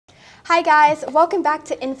Hi guys, welcome back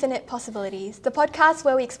to Infinite Possibilities, the podcast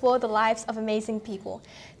where we explore the lives of amazing people,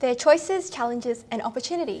 their choices, challenges and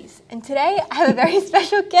opportunities. And today I have a very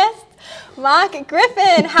special guest, Mark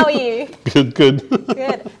Griffin. How are you? Good.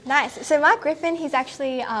 Good, nice. So Mark Griffin, he's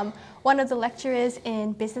actually one of the lecturers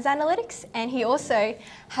in business analytics, and he also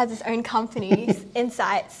has his own company,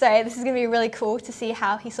 Insight. So this is going to be really cool to see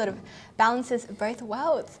how he sort of balances both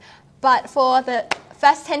worlds. But for the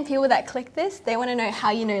first 10 people that click this, they want to know how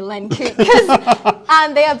you know Len Coop, because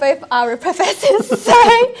they are both our professors. So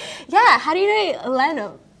yeah, how do you know Len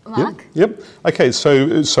or Mark? Yep. Okay,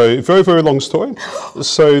 so very long story.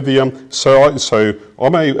 So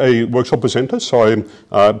I'm a workshop presenter. So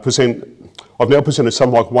I've now presented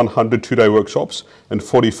something like 100 two-day workshops and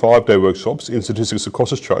 45-day workshops in statistics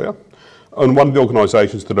across Australia. And one of the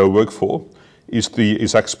organisations that I work for is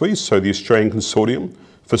AXPRI, so the Australian Consortium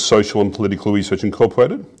for Social and Political Research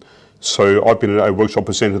Incorporated. So I've been a workshop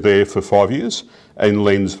presenter there for 5 years, and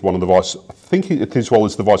Len's one of the vice, I think he as well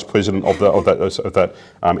as the vice president of that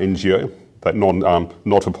NGO, that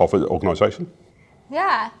not-for-profit organisation.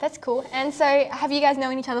 Yeah, that's cool. And so have you guys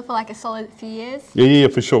known each other for like a solid few years? Yeah,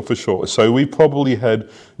 for sure. So we probably had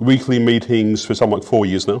weekly meetings for something like 4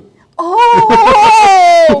 years now.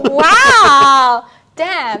 Oh, wow.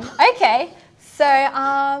 Damn, okay. So,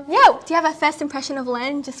 yeah, do you have a first impression of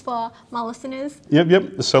Len, just for my listeners?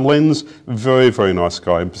 Yep. So Len's very nice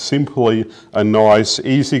guy. Simply a nice,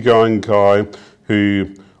 easygoing guy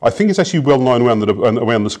who I think is actually well known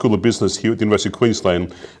around the School of Business here at the University of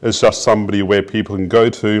Queensland as just somebody where people can go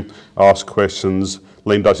to, ask questions.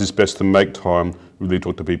 Len does his best to make time, really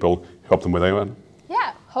talk to people, help them where they are.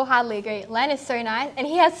 Yeah, wholeheartedly agree. Len is so nice, and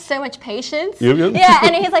he has so much patience. Yep. Yeah,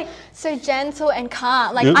 and he's like so gentle and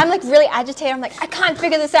calm. Like I'm like really agitated. I'm like, I can't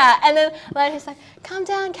figure this out. And then Len is like, calm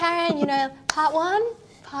down, Karen. You know, part 1,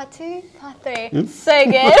 part 2, part 3. Yep. So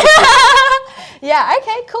good. Yeah.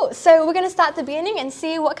 Okay. Cool. So we're gonna start at the beginning and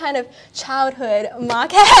see what kind of childhood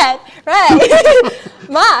Mark had. Right.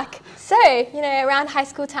 Mark. So around high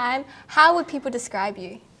school time, how would people describe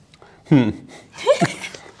you?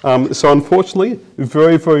 So unfortunately,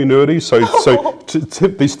 very nerdy. So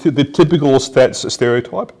the typical stats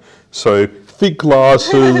stereotype. So thick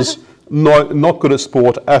glasses, not good at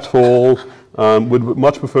sport at all. Would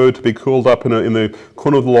much prefer to be curled up in the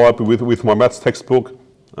corner of the library with my maths textbook.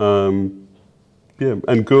 And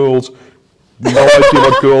girls, no idea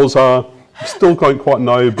what girls are. Still don't quite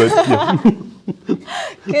know, but yeah.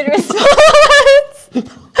 Good response.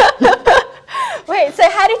 Wait, so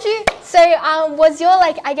how did you? So was your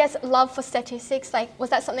love for statistics was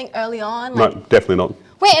that something early on? No, definitely not.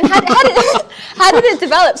 Wait, and how did it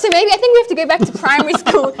develop? So maybe I think we have to go back to primary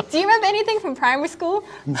school. Do you remember anything from primary school?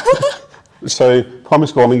 So primary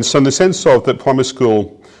school, so in the sense of that primary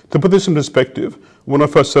school, to put this in perspective, when I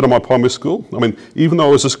first started my primary school, even though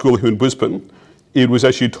I was a school here in Brisbane, it was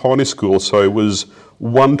actually a tiny school, so it was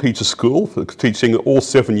one teacher school teaching all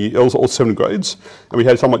 7 grades, and we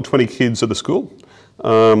had something like 20 kids at the school.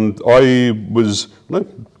 I was,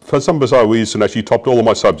 for some bizarre reason, actually topped all of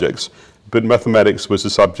my subjects, but mathematics was the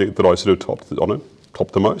subject that I sort of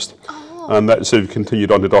topped the most. And that sort of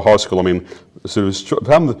continued on into high school.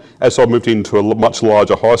 As I moved into a much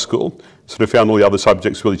larger high school, sort of found all the other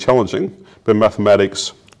subjects really challenging, but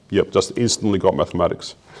mathematics, just instantly got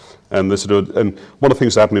mathematics. And one of the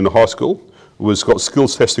things that happened in the high school was got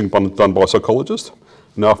skills testing done by a psychologist.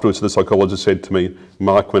 And afterwards, the psychologist said to me,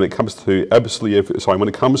 Mark, when it comes to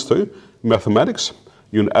mathematics,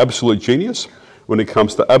 you're an absolute genius. When it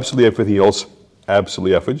comes to absolutely everything else,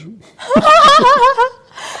 absolutely average.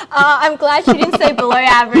 I'm glad she didn't say below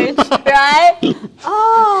average, right?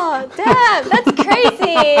 Oh, damn, that's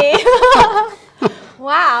crazy.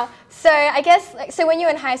 Wow. So I guess, so when you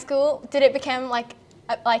were in high school, did it become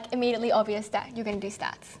immediately obvious that you're going to do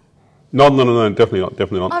stats? No, definitely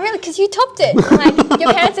not. Oh, really? Because you topped it.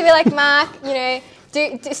 Your parents would be like, Mark,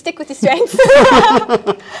 do stick with your strengths.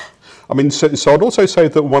 So I'd also say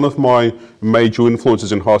that one of my major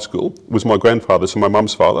influences in high school was my grandfather, so my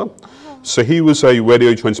mum's father. Oh. So he was a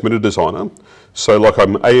radio transmitter designer, so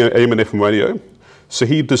AM and FM radio. So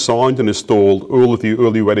he designed and installed all of the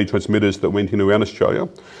early radio transmitters that went in around Australia,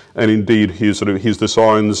 and indeed his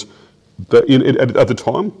designs at the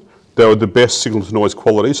time, they were the best signal to noise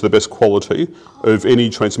quality, so the best quality of any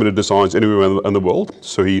transmitter designs anywhere in the world.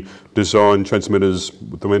 So he designed transmitters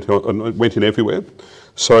that went in everywhere.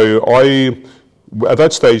 So at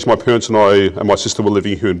that stage, my parents and I and my sister were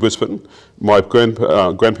living here in Brisbane. My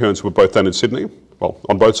grandparents were both down in Sydney. well,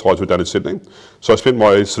 on both sides were down in Sydney. So I spent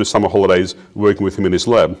my sort of summer holidays working with him in his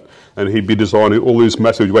lab. And he'd be designing all these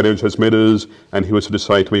massive radio transmitters, and he would sort of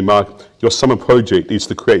say to me, Mark, your summer project is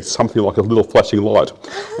to create something like a little flashing light.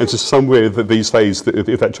 And so somewhere that these days,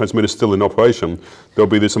 if that transmitter is still in operation, there'll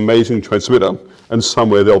be this amazing transmitter, and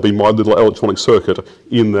somewhere there'll be my little electronic circuit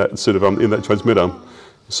in that sort of in that transmitter.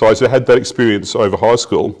 So I sort of had that experience over high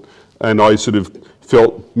school, and I sort of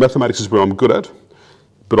felt mathematics is where I'm good at,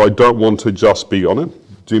 but I don't want to just be on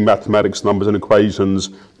it, do mathematics, numbers and equations,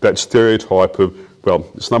 that stereotype of, well,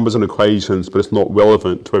 it's numbers and equations, but it's not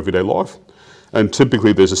relevant to everyday life. And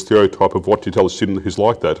typically there's a stereotype of what you tell a student who's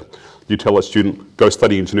like that. You tell a student, go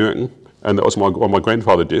study engineering, and that was what my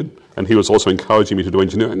grandfather did, and he was also encouraging me to do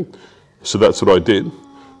engineering. So that's what I did.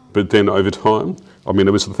 But then over time, I mean,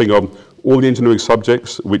 it was the thing of all the engineering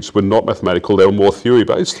subjects, which were not mathematical, they were more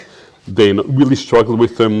theory-based, then really struggled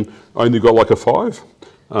with them, only got like a 5.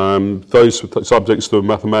 Those subjects, the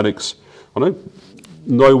mathematics, I know,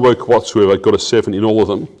 no work whatsoever, got a 7 in all of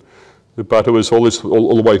them. But it was all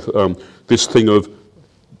the way, this thing of,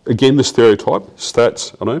 again, the stereotype,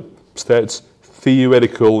 stats, stats,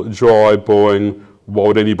 theoretical, dry, boring, why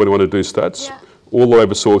would anybody want to do stats? Yeah. All I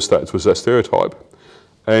ever saw of stats was that stereotype.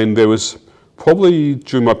 And there was probably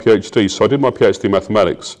during my PhD, so I did my PhD in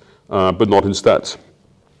mathematics, but not in stats.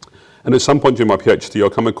 And at some point during my PhD, I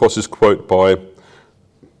come across this quote by,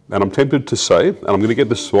 and I'm tempted to say, and I'm going to get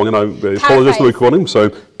this wrong, and I apologise for the recording, so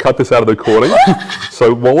cut this out of the recording.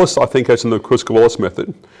 So Wallace, I think, has in the Kruskal-Wallis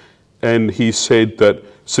method, and he said that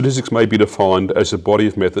statistics may be defined as a body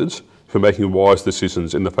of methods for making wise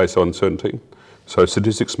decisions in the face of uncertainty. So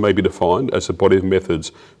statistics may be defined as a body of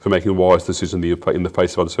methods for making wise decisions in the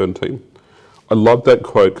face of uncertainty. I love that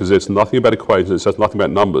quote because there's nothing about equations, it says nothing about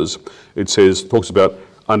numbers. It talks about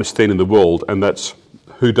understanding the world, and that's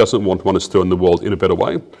who doesn't want to understand the world in a better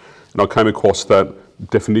way. And I came across that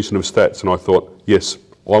definition of stats, and I thought, yes,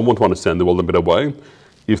 I want to understand the world in a better way.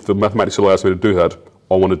 If the mathematics allows me to do that,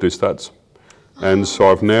 I want to do stats. And so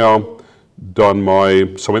I've now done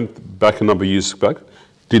so I went back a number of years back,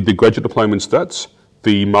 did the graduate diploma in stats,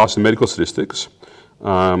 the master in medical statistics,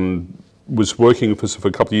 was working for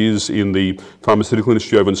a couple of years in the pharmaceutical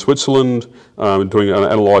industry over in Switzerland,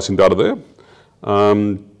 analysing data there.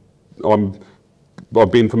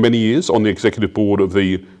 I've been for many years on the executive board of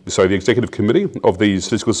the executive committee of the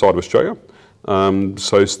Statistical Society of Australia.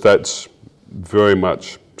 So stats very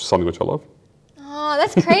much something which I love. Oh,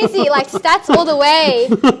 that's crazy, like stats all the way.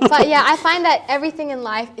 But yeah, I find that everything in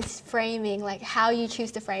life is framing, like how you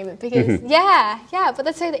choose to frame it. Because yeah, but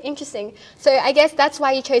that's so interesting. So I guess that's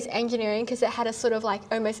why you chose engineering, because it had a sort of like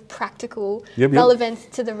almost practical relevance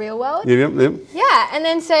to the real world. Yeah, and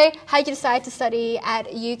then so how did you decide to study at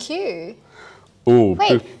UQ? Ooh,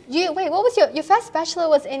 wait, what was your first bachelor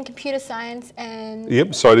was in computer science and...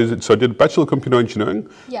 Yep, so I did Bachelor of Computer Engineering,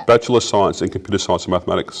 Bachelor of Science in Computer Science and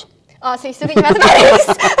Mathematics. Oh, so you studied mathematics.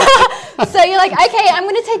 So you're like, okay, I'm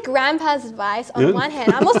going to take grandpa's advice on one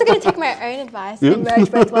hand. I'm also going to take my own advice and merge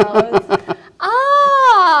both worlds.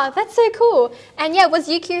 Ah, that's so cool. And yeah, was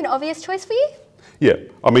UQ an obvious choice for you? Yeah,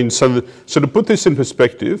 I mean, so to put this in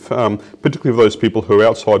perspective, particularly for those people who are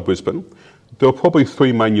outside Brisbane, there are probably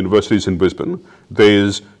 3 main universities in Brisbane.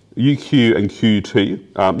 There's UQ and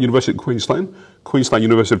QUT, University of Queensland, Queensland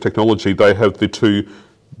University of Technology. They have the two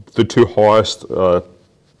highest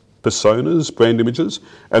personas, brand images,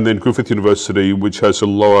 and then Griffin University, which has a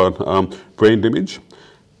lower brand image.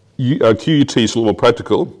 QUT is a little more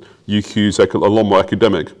practical. UQ is a lot more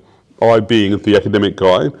academic. I, being the academic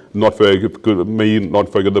guy, not very good at me,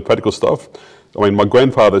 not very good at the practical stuff. I mean, my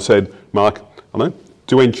grandfather said, Mark,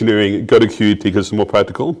 do engineering, go to QUT because it's more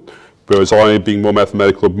practical. Whereas I, being more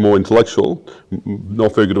mathematical, more intellectual,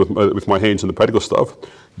 not very good with my hands and the practical stuff,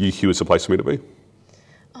 UQ is the place for me to be.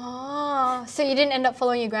 Oh, so you didn't end up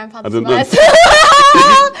following your grandfather's advice?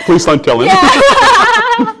 Please don't tell him.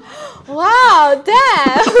 Yeah. Wow,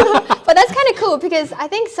 damn. But that's kind of cool because I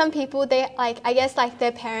think some people, I guess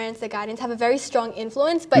their parents, their guardians have a very strong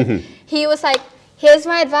influence, but he was like, here's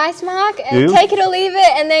my advice, Mark, and take it or leave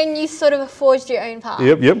it, and then you sort of forged your own path.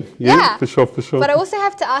 Yeah, for sure. But I also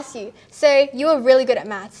have to ask you, so you were really good at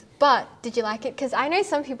maths, but did you like it? Because I know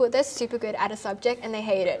some people, they're super good at a subject and they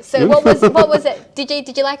hate it. So what was it?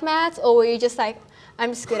 Did you like maths, or were you just like,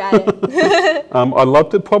 I'm just good at it? I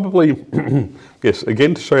loved it probably, yes,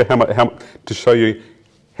 again, to show you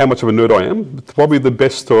how much of a nerd I am. It's probably the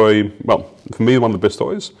best story, well, for me, one of the best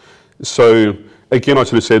stories. So, again, I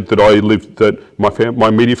should have said that my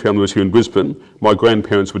immediate family was here in Brisbane. My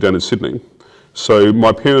grandparents were down in Sydney. So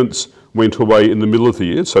my parents went away in the middle of the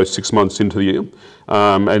year, so 6 months into the year,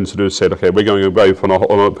 and sort of said, okay, we're going away on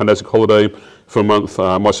a fantastic holiday for a month.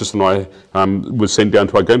 My sister and I was sent down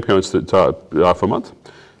to our grandparents for a month.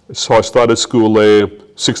 So I started school there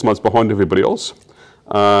 6 months behind everybody else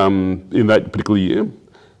in that particular year.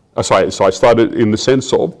 So I started in the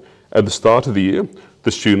sense of, at the start of the year,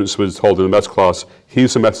 the students was told in the maths class,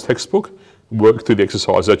 here's a maths textbook, work through the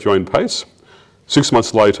exercise at your own pace. 6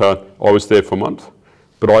 months later, I was there for a month.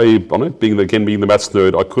 But being the maths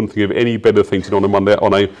nerd, I couldn't think of any better thing to do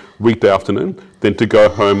on a weekday afternoon than to go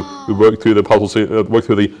home, work through the puzzles,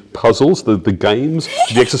 the games,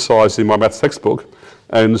 the exercise in my maths textbook,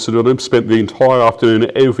 and sort of spent the entire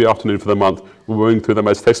afternoon, every afternoon for the month, working through the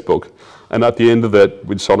maths textbook. And at the end of that,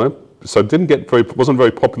 wasn't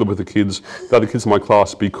very popular with the other kids in my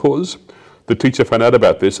class, because the teacher found out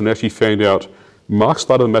about this and actually found out Mark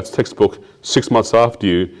started the maths textbook 6 months after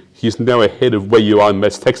you. He's now ahead of where you are in the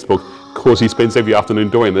maths textbook because he spends every afternoon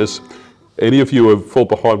doing this. Any of you who fall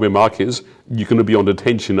behind where Mark is, you're going to be on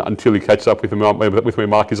detention until you catch up with where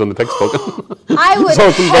Mark is on the textbook. I would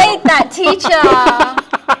hate that teacher.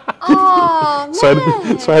 Oh,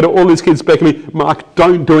 man. So I had all these kids begging me, Mark,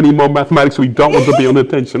 don't do any more mathematics. We don't want to be on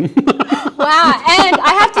detention. Wow, and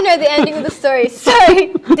I have to know the ending of the story. So,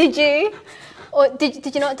 did you? Or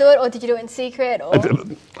did you not do it, or did you do it in secret? Or? I did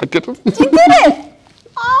it. You did it!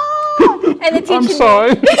 Oh! And the teacher I'm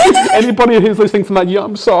sorry. Anybody who's listening from that year,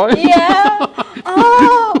 I'm sorry. Yeah.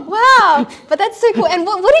 Oh, wow. But that's so cool. And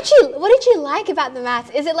what did you like about the maths?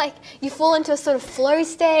 Is it like you fall into a sort of flow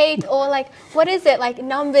state, or like what is it? Like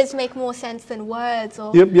numbers make more sense than words,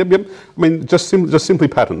 or? Yep. I mean, just simply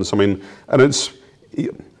patterns. I mean, and it's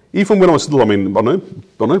even when I was little. I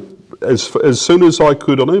know. As soon as I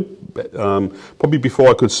could, probably before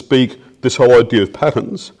I could speak this whole idea of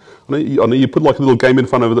patterns. I know you put like a little game in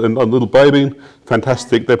front of a little baby,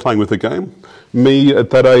 fantastic, they're playing with the game. Me, at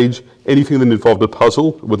that age, anything that involved a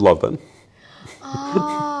puzzle, would love that.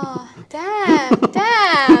 Oh,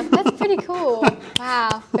 damn, that's pretty cool.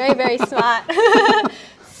 Wow, very, very smart.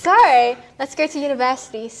 So, let's go to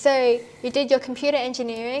university. So, you did your computer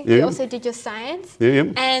engineering, you also did your science. Yeah.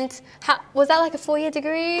 And was that like a 4-year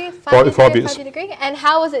degree? 5 years. Degree? And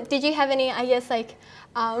how was it? Did you have any, I guess, like,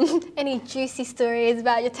 any juicy stories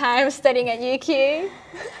about your time studying at UQ?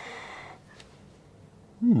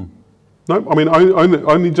 No, I mean,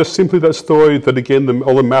 only just simply that story that, again,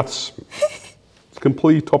 all the maths,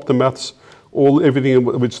 completely topped the maths. Everything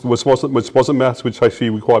which wasn't maths, which actually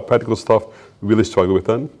required practical stuff, really struggled with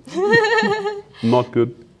that. Not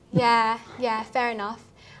good. Yeah, fair enough.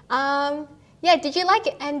 Yeah, did you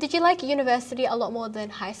like university a lot more than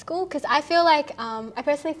high school? Because I feel like, I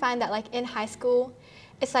personally find that like in high school,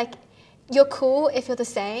 it's like you're cool if you're the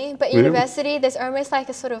same, but university, there's almost like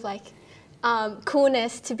a sort of like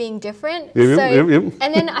coolness to being different. And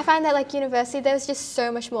then I find that like university, there's just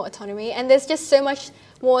so much more autonomy, and there's just so much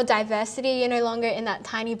more diversity. You're no longer in that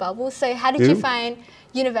tiny bubble. So how did you find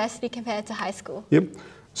university compared to high school?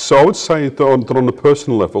 So I would say that on a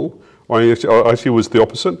personal level, I actually was the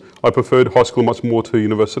opposite. I preferred high school much more to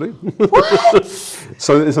university. What?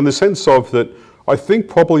 So it's in the sense of that, I think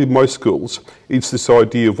probably most schools, it's this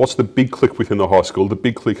idea of what's the big clique within the high school. The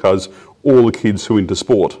big clique has all the kids who are into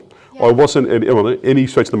sport. Yeah. I wasn't any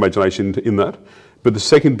stretch of the imagination in that, but the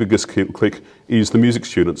second biggest clique is the music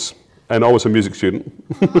students. And I was a music student.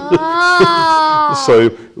 So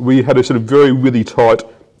we had a sort of really tight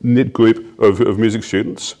knit group of music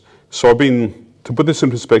students. So I've been, to put this in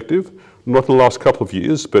perspective, not in the last couple of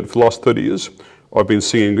years, but for the last 30 years, I've been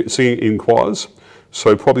singing in choirs.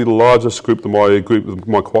 So probably the largest group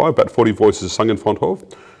my choir, about 40 voices sung in front of,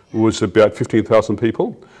 was about 15,000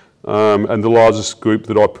 people. And the largest group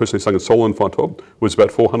that I personally sang a solo in front of was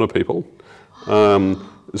about 400 people.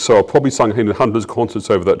 So I probably sung in hundreds of concerts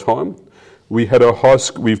over that time. We had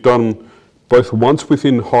we've done both once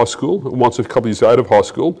within high school, once a couple of years out of high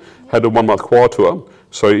school, had a 1 month choir tour.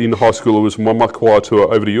 So in high school it was a 1 month choir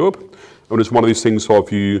tour over to Europe. And it's one of these things of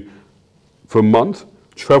you, for a month,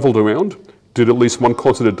 travelled around, did at least one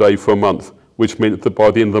concert a day for a month, which meant that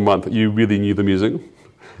by the end of the month you really knew the music.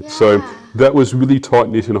 Yeah. So that was really tight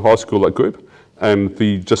knit in high school, that group. And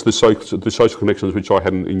the social connections which I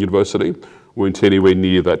had in university weren't anywhere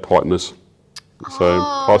near that tightness. So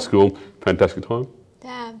high school, fantastic time.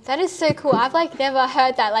 Damn, that is so cool. I've like never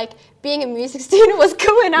heard that like being a music student was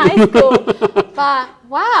cool in high school. But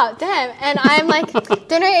wow, damn. And I'm like,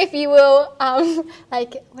 don't know if you will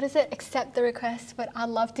like, what is it, accept the request, but I'd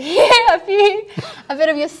love to hear a bit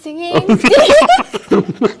of your singing. Are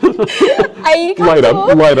you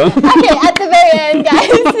comfortable? Later. Okay, at the very end, guys,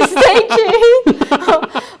 stay tuned.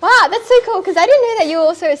 Wow, that's so cool, because I didn't know that you were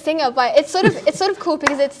also a singer, but it's sort of cool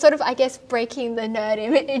because it's sort of, I guess, breaking the nerd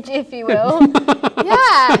image, if you will.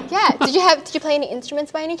 Yeah. Did you play any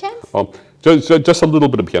instruments by any chance? Just a little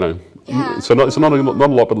bit of piano. Yeah. So not a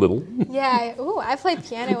lot, but a little. Yeah. Ooh, I played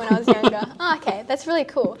piano when I was younger. Oh, okay, that's really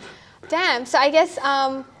cool. Damn. So I guess,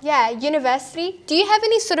 university. Do you have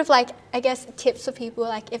any sort of like, I guess, tips for people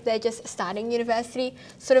like if they're just starting university,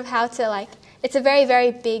 sort of how to like? It's a very, very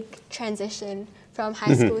big transition from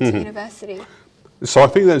high school to university. So I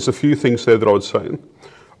think there's a few things there that I would say.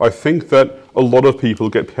 I think that a lot of people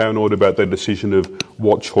get paranoid about their decision of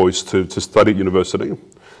what choice to study at university.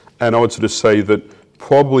 And I would sort of say that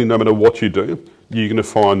probably no matter what you do, you're going to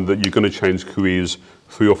find that you're going to change careers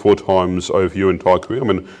 3 or 4 times over your entire career. I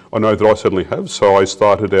mean, I know that I certainly have. So I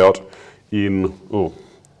started out in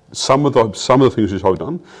some of the things which I've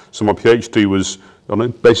done. So my PhD was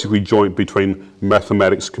basically joint between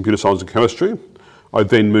mathematics, computer science and chemistry. I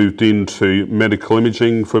then moved into medical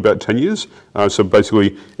imaging for about 10 years. So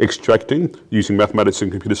basically extracting, using mathematics and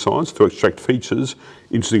computer science to extract features,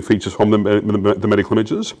 interesting features from the medical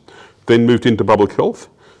images. Then moved into public health.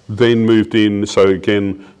 Then moved in, so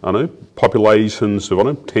again, populations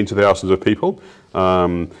of tens of thousands of people.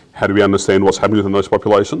 How do we understand what's happening within those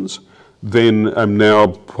populations? Then I'm now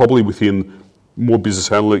probably within more business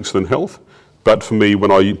analytics than health. But for me,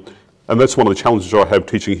 and that's one of the challenges I have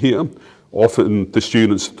teaching here, often the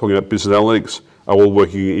students talking about business analytics are all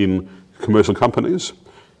working in commercial companies.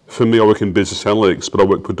 For me, I work in business analytics, but I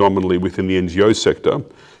work predominantly within the NGO sector,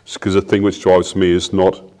 because the thing which drives me is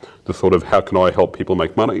not the thought of how can I help people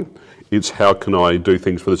make money, it's how can I do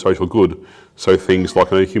things for the social good. So things like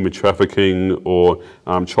human trafficking or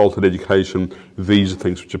childhood education, these are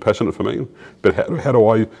things which are passionate for me. But how do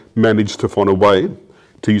I manage to find a way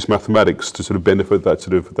to use mathematics to sort of benefit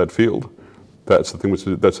that field? That's the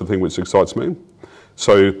thing which excites me.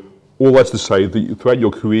 So all that's to say that throughout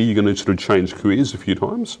your career, you're going to sort of change careers a few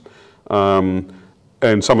times.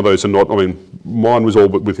 And some of those are not, mine was all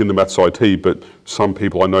within the maths IT, but some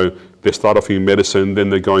people I know, they start off in medicine, then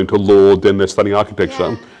they're going to law, then they're studying architecture.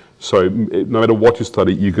 Yeah. So no matter what you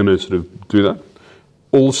study, you're going to sort of do that.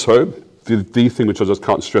 Also, the thing which I just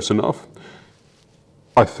can't stress enough,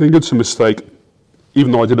 I think it's a mistake,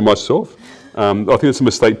 even though I did it myself, I think it's a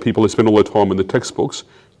mistake people spend all their time in the textbooks.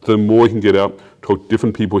 The more you can get out, talk to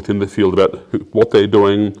different people within the field about what they're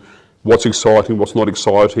doing, what's exciting, what's not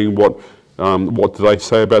exciting, what do they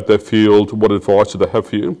say about their field, what advice do they have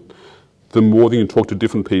for you. The more that you can talk to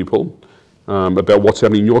different people about what's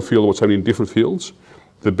happening in your field or what's happening in different fields,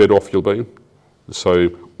 the better off you'll be. So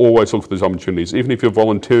always look for those opportunities. Even if you're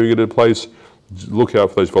volunteering at a place, look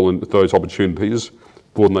out for those opportunities,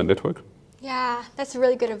 broaden that network. Yeah, that's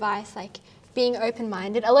really good advice. Like being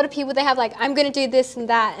open-minded. A lot of people, they have like, I'm going to do this and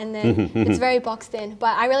that, and then it's very boxed in.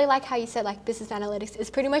 But I really like how you said like business analytics is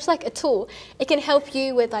pretty much like a tool. It can help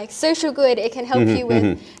you with like social good. It can help you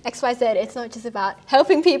with X, Y, Z. It's not just about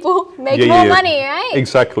helping people make more money, right?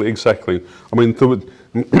 Exactly. I mean,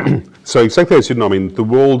 so exactly as you know, I mean, the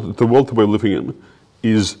world that we're living in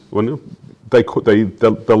is,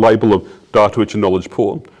 the label of data rich and knowledge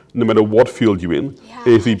poor. No matter what field you're in,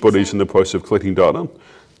 everybody's in the process of collecting data.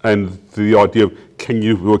 And the idea of, can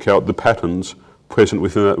you work out the patterns present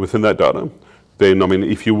within that data? Then, I mean,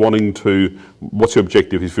 if you're wanting to, what's your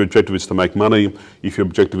objective? If your objective is to make money, if your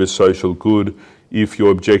objective is social good, if your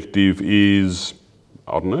objective is,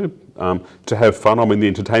 I don't know, to have fun. I'm in the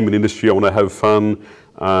entertainment industry, I want to have fun.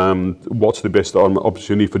 What's the best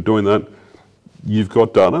opportunity for doing that? You've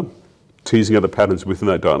got data, teasing out the patterns within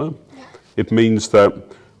that data. Yeah. It means that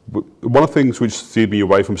one of the things which steered me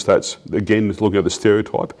away from stats, again, is looking at the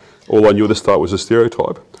stereotype. All I knew at the start was a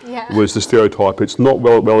stereotype. Yeah. Was the stereotype, it's not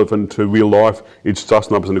relevant to real life, it's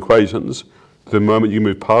just numbers and equations. The moment you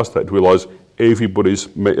move past that to realise everybody's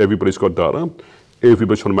got data,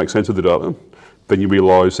 everybody's trying to make sense of the data, then you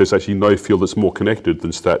realise there's actually no field that's more connected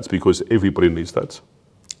than stats because everybody needs stats.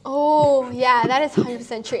 Oh, yeah, that is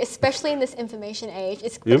 100% true, especially in this information age.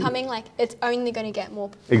 It's becoming like, it's only going to get more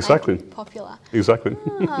popular. Exactly.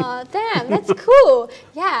 Oh, damn, that's cool.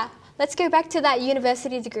 Yeah, let's go back to that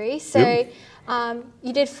university degree. So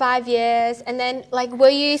you did 5 years, and then like, were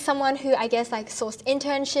you someone who, I guess, like sourced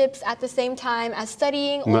internships at the same time as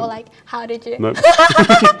studying, or like, how did you? No.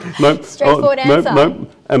 Straightforward answer. No.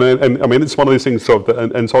 And I mean, it's one of these things. So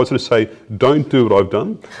I was going to say, don't do what I've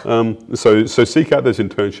done. So seek out those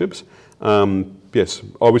internships. Yes,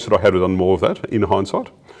 I wish that I had done more of that in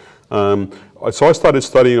hindsight. So I started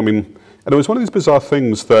studying. I mean, and it was one of these bizarre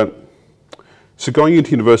things that. So going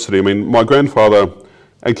into university, I mean, my grandfather.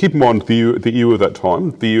 And keep in mind the era of that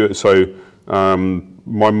time.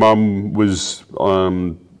 My mum was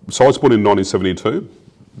So I was born in 1972.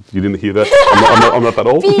 You didn't hear that? I'm not that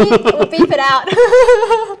old. Beep, we'll beep it out.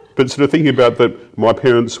 But sort of thinking about that, my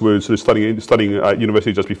parents were sort of studying at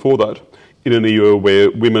university just before that, in an era where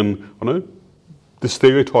women, I don't know, the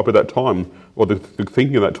stereotype at that time, or the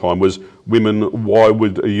thinking at that time was women, why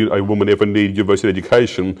would a woman ever need university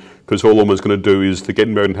education? Because all a woman's going to do is to get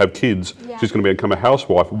married and have kids. Yeah. She's going to become a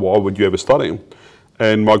housewife. Why would you ever study?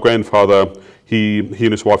 And my grandfather, he and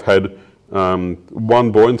his wife had 1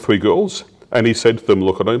 boy and 3 girls. And he said to them,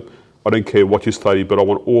 look, I don't care what you study, but I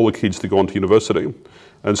want all the kids to go on to university.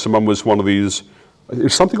 And so Mum was one of these,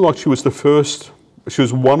 it's something like she was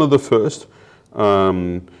one of the first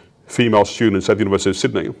female students at the University of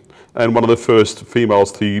Sydney, and one of the first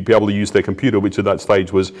females to be able to use their computer, which at that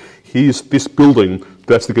stage was, here's this building,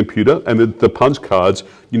 that's the computer, and the punch cards,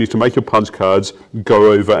 you need to make your punch cards,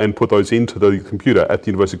 go over and put those into the computer at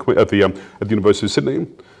the University of Sydney.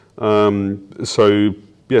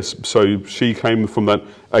 Yes, so she came from that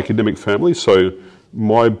academic family. So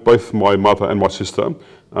both my mother and my sister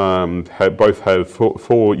both have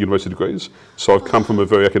 4 university degrees. So I've come from a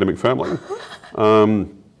very academic family.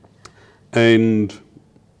 And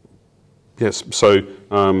yes, so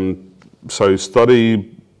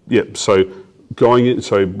study. Yeah, so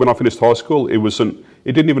So when I finished high school, it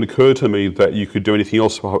didn't even occur to me that you could do anything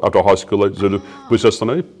else after high school. It sort of was just,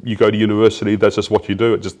 you go to university, that's just what you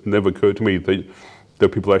do. It just never occurred to me that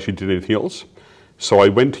people actually did anything else. So I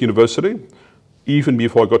went to university. Even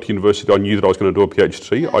before I got to university, I knew that I was going to do a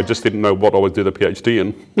PhD. I just didn't know what I would do the PhD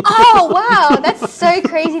in. Oh, wow. That's so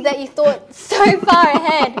crazy that you thought so far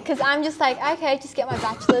ahead. Because I'm just like, okay, just get my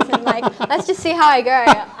bachelor's and let's just see how I go.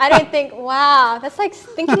 I don't think, wow. That's like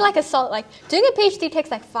thinking like doing a PhD takes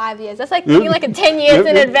like 5 years. That's like thinking like 10 years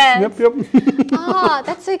in advance. Oh,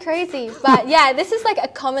 that's so crazy. But yeah, this is like a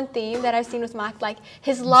common theme that I've seen with Mark, like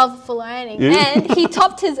his love for learning. Yeah. And he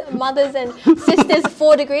topped his mother's and sister's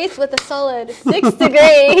 4 degrees with a solid 6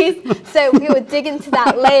 degrees. So we will dig into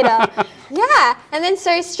that later. Yeah. And then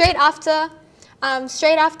so straight after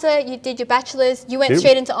you did your bachelor's, you went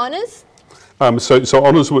straight into honours? So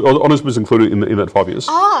honours was included in that 5 years.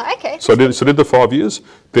 Oh, okay. So I did the 5 years,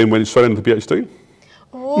 then went straight into the PhD.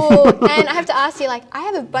 Oh, and I have to ask you, I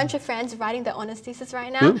have a bunch of friends writing their honours thesis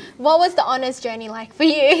right now. Yeah. What was the honours journey like for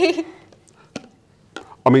you?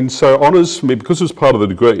 I mean, so honours for me, because it was part of the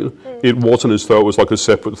degree, it wasn't as though it was like a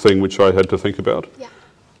separate thing which I had to think about. Yeah.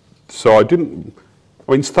 So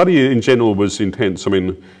study in general was intense. I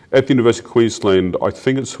mean, at the University of Queensland, I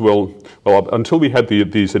think it's, until we had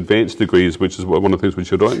these advanced degrees, which is one of the things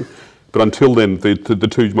which you're doing, but until then, the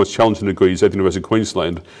 2 most challenging degrees at the University of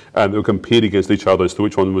Queensland, and they were competing against each other as to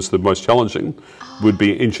which one was the most challenging, would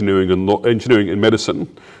be engineering and medicine.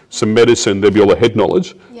 So medicine, there'd be all the head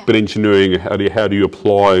knowledge, but engineering, how do you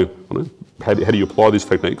apply these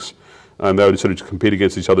techniques? And they would sort of compete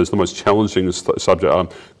against each other as the most challenging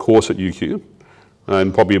subject course at UQ,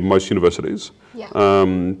 and probably at most universities. Yeah.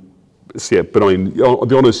 But I mean,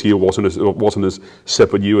 the honours year wasn't as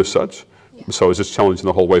separate year as such. So I was just challenging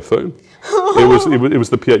the whole way through. it was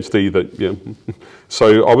the PhD that,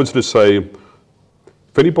 So I would sort of say,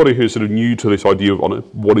 for anybody who's sort of new to this idea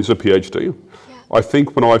of what is a PhD? Yeah. I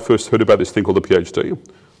think when I first heard about this thing called a PhD,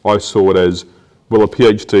 I saw it as, a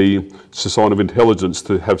PhD is a sign of intelligence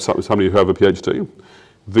to have somebody who have a PhD.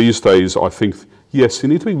 These days, I think, yes, you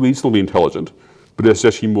need to be reasonably intelligent, but it's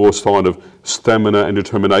actually more a sign of stamina and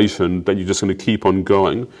determination that you're just going to keep on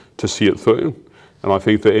going to see it through. And I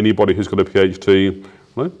think that anybody who's got a PhD,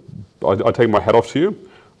 I take my hat off to you.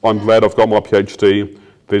 I'm glad I've got my PhD.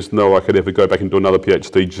 There's no way I could ever go back and do another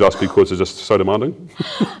PhD just because it's just so demanding.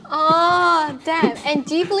 Oh, damn. And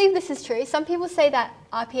do you believe this is true? Some people say that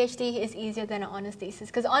our PhD is easier than an honours thesis,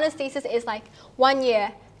 because honours thesis is like 1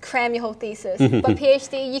 year, cram your whole thesis. But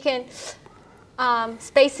PhD, you can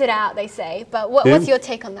space it out, they say. But what's your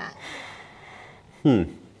take on that?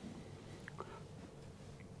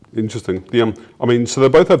 Interesting. I mean, so they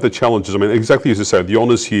both have the challenges. I mean, exactly as you say, the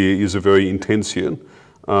honours year is a very intense year.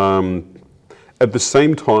 At the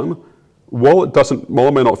same time, while it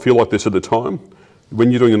may not feel like this at the time,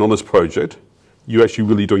 when you're doing an honours project, you're actually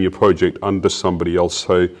really doing your project under somebody else.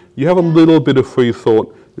 So you have a little bit of free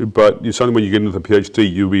thought, but it's only when you get into the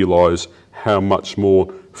PhD you realise how much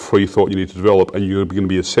more free thought you need to develop, and you're going to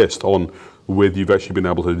be assessed on whether you've actually been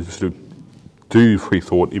able to sort of do free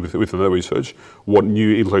thought within that research, what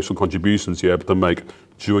new intellectual contributions you're able to make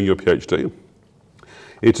during your PhD.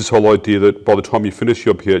 It's this whole idea that by the time you finish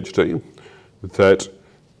your PhD, that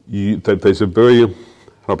there's a very,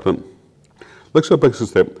 let's go back a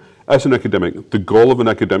step. As an academic, the goal of an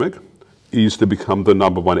academic is to become the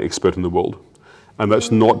 #1 expert in the world. And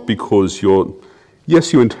that's not because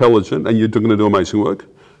yes, you're intelligent and you're going to do amazing work,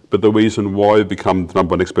 but the reason why you've become the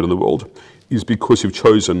 #1 expert in the world is because you've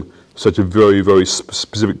chosen such a very, very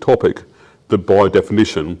specific topic that by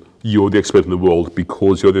definition, you're the expert in the world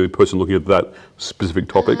because you're the only person looking at that specific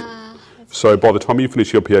topic. So by the time you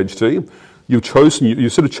finish your PhD, you've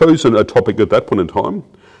sort of chosen a topic at that point in time.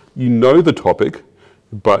 You know the topic,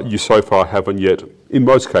 but you so far haven't yet, in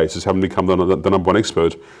most cases, haven't become the #1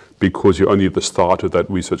 expert because you're only at the start of that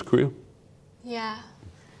research career. Yeah.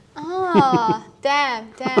 Oh, damn.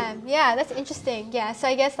 Yeah, that's interesting. Yeah, so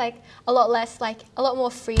I guess like a lot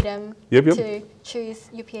more freedom to choose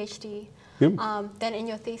your PhD than in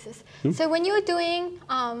your thesis. So when you were doing,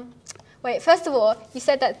 first of all, you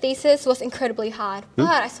said that thesis was incredibly hard.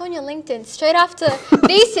 But I saw on your LinkedIn, straight after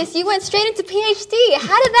thesis, you went straight into PhD.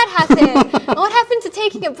 How did that happen? And what happened to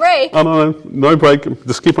taking a break? Oh, no break.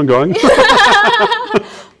 Just keep on going.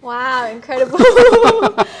 Wow, incredible.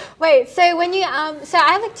 Wait, so when you, so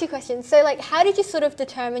I have like 2 questions. So like, how did you sort of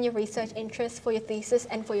determine your research interests for your thesis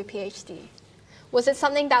and for your PhD? Was it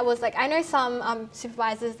something that was like, I know some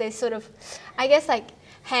supervisors, they sort of, I guess like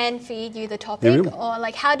hand feed you the topic, or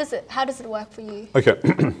like how does it work for you? Okay.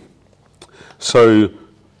 So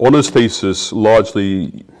honours thesis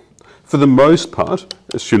largely, for the most part,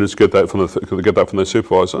 students get that from their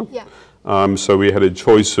supervisor. Yeah. So we had a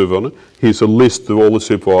choice of, here's a list of all the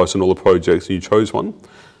supervisors and all the projects, and you chose one.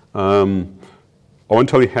 I won't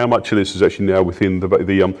tell you how much of this is actually now within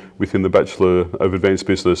the Bachelor of Advanced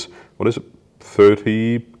Business. What is it?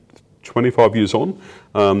 25 years on.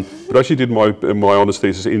 But I actually did my honours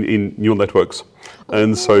thesis in neural networks.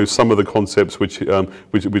 And so some of the concepts which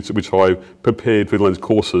I prepared for those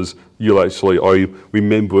courses, I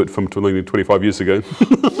remember it from 25 years ago.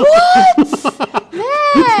 What?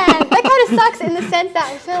 Man, that kind of sucks in the sense that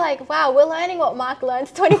I feel like, wow, we're learning what Mark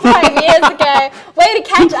learned 25 years ago. Way to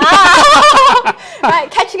catch up!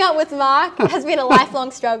 Right, catching up with Mark has been a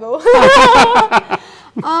lifelong struggle.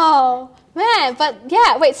 Oh, man, but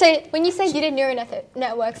yeah, wait, so when you said you did neural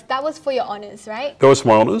networks, that was for your honours, right? That was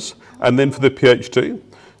my honours. And then for the PhD,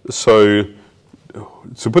 so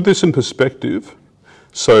to put this in perspective,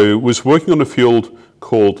 so was working on a field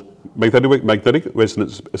called magnetic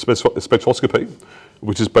resonance spectroscopy,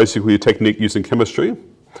 which is basically a technique used in chemistry.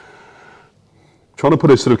 Trying to put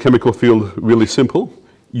a sort of chemical field really simple,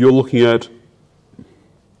 you're looking at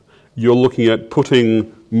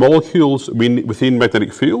putting molecules within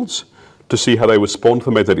magnetic fields to see how they respond to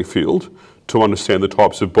the magnetic field, to understand the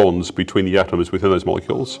types of bonds between the atoms within those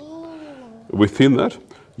molecules. Within that,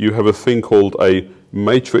 you have a thing called a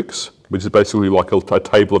matrix, which is basically like a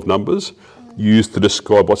table of numbers used to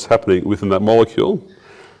describe what's happening within that molecule.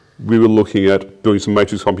 We were looking at doing some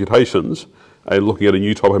matrix computations and looking at a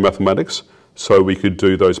new type of mathematics, so we could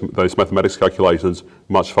do those mathematics calculations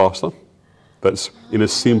much faster. That's in a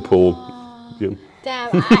simple. Damn,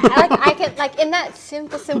 I can like in that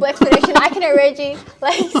simple explanation, I can already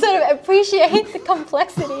like sort of appreciate the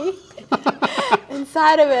complexity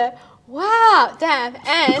inside of it. Wow, damn.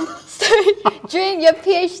 And so during your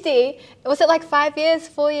PhD, was it like 5 years,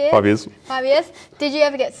 4 years? 5 years. 5 years? Did you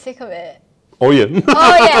ever get sick of it? Oh yeah.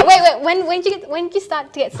 Oh yeah. Wait. When did you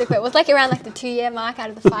start to get sick of it? Was it like around like the 2-year mark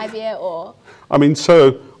out of the 5-year, or? I mean,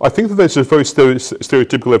 so I think that there's a very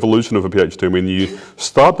stereotypical evolution of a PhD. I mean, you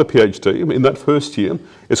start the PhD in that first year.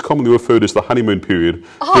 It's commonly referred as the honeymoon period.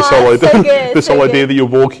 Oh, this whole idea that you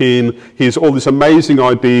walk in, here's all these amazing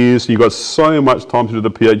ideas. You've got so much time to do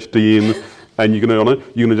the PhD in, and you're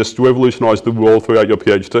gonna just revolutionise the world throughout your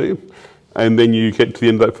PhD. And then you get to the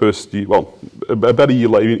end of that first year, well, about a year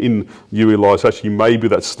later, you realise actually maybe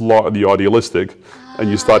that's slightly idealistic, and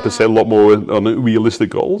you start to set a lot more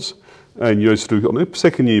realistic goals. And you're sort of on the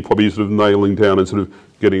second year, probably sort of nailing down and sort of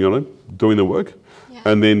getting on it, doing the work. Yeah.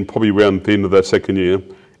 And then probably around the end of that second year,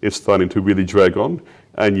 it's starting to really drag on.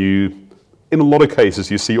 And in a lot of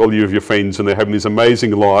cases, you see all of your friends and they're having these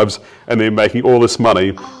amazing lives and they're making all this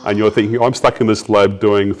money. Oh. And you're thinking, I'm stuck in this lab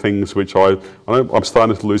doing things which I'm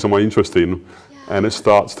starting to lose my interest in. Yeah. And it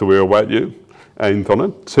starts to wear away at you. And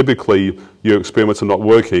typically, your experiments are not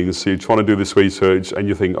working, so you're trying to do this research and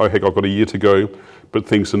you think, oh heck, I've got a year to go, but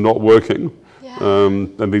things are not working. Yeah.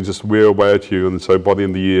 And they just wear away at you. And so by the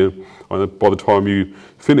end of the year, by the time you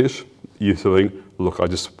finish, you think, look, I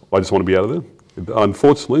just want to be out of there.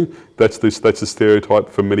 Unfortunately, that's a stereotype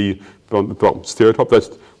for many, stereotype, that's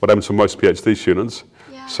what happens for most PhD students.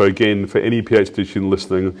 Yeah. So again, for any PhD student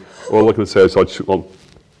listening, all I can say is I'd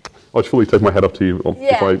fully take my hat off to you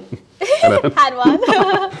if I had one.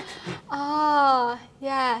 Oh,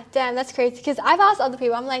 yeah, damn, that's crazy. Because I've asked other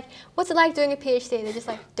people, I'm like, what's it like doing a PhD? They're just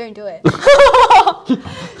like, don't do it.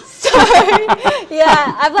 So So,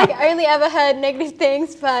 yeah, I've like only ever heard negative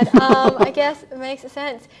things, but I guess it makes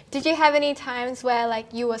sense. Did you have any times where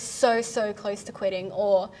like you were so close to quitting,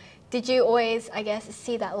 or did you always, I guess,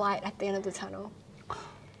 see that light at the end of the tunnel?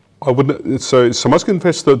 I wouldn't. So I must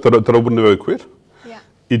confess that I wouldn't have ever quit. Yeah.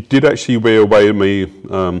 It did actually wear away at me.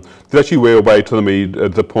 Did actually wear away to me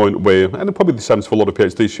at the point where, and it probably this happens for a lot of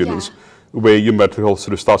PhD students, where your mental health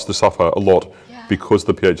sort of starts to suffer a lot because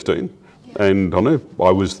of the PhD. And I know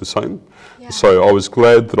I was the same. So I was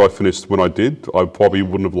glad that I finished when I did. I probably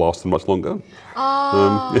wouldn't have lasted much longer.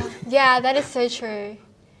 Oh, yeah, that is so true.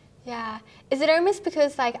 Yeah. Is it almost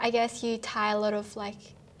because, like, I guess you tie a lot of, like,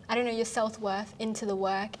 I don't know, your self-worth into the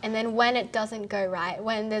work, and then when it doesn't go right,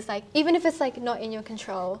 when there's, like, even if it's, like, not in your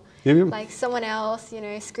control, like, someone else, you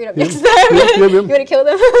know, screwed up the experiment, you want to kill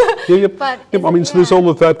them. But I mean, so there's all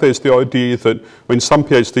of that. There's the idea that, when some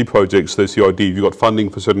PhD projects, there's the idea you've got funding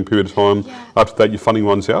for a certain period of time. After that, your funding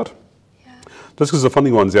runs out. Just because the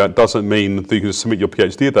funding runs out doesn't mean that you can submit your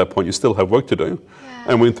PhD at that point. You still have work to do.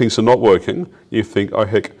 And when things are not working, you think, oh,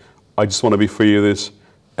 heck, I just want to be free of this.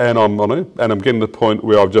 And I'm on it, and I'm getting to the point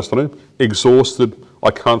where I've just exhausted.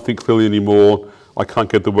 I can't think clearly anymore. I can't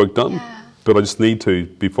get the work done, but I just need to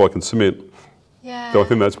before I can submit. So I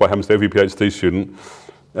think that's what happens to every PhD student,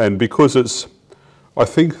 and because it's, I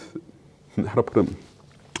think, how do I put it?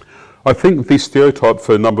 I think the stereotype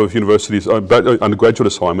for a number of universities undergraduate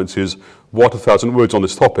assignments is write 1,000 words on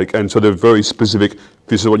this topic, and so they're very specific.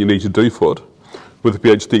 This is what you need to do for it. With a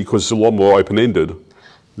PhD, because it's a lot more open-ended,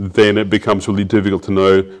 then it becomes really difficult to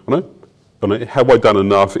know, have I done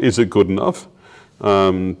enough? Is it good enough?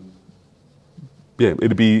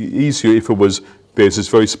 It'd be easier if it was, there's this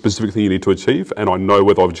very specific thing you need to achieve, and I know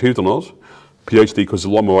whether I've achieved or not. PhD, because it's a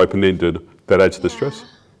lot more open-ended, that adds to the stress.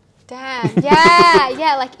 Damn,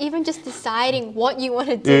 yeah, like even just deciding what you want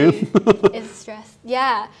to do is stress.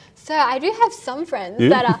 So I do have some friends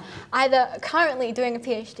that are either currently doing a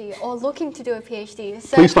PhD or looking to do a PhD.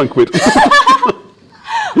 So please don't quit.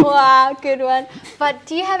 Wow, good one. But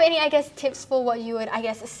do you have any, I guess, tips for what you would, I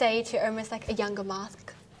guess, say to almost like a younger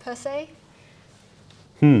Mark, per se?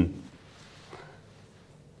 I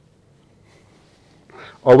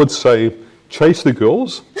would say chase the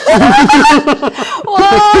girls. So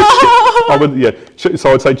I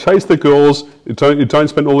would say chase the girls. You don't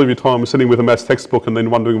spend all of your time sitting with a maths textbook and then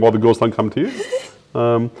wondering why the girls don't come to you.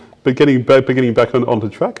 But getting back onto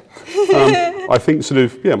track. I think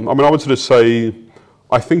I would sort of say,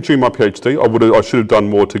 I think during my PhD, I should have done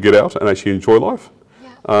more to get out and actually enjoy life.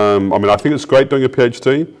 I think it's great doing a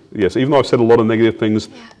PhD. Yes, even though I've said a lot of negative things,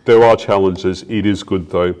 there are challenges. It is good,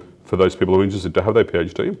 though, for those people who are interested to have their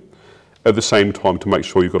PhD. At the same time, to make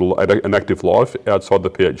sure you've got an active life outside the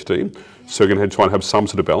PhD, so you're going to try and have some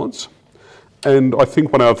sort of balance. And I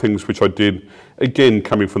think one of the things which I did, again,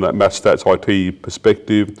 coming from that maths, stats, IT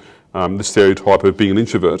perspective, the stereotype of being an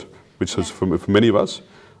introvert, which is for many of us,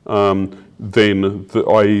 then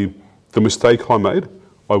the mistake I made,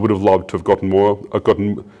 I would have loved to have gotten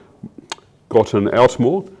out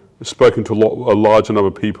more, spoken to a larger number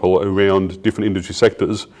of people around different industry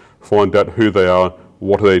sectors, find out who they are,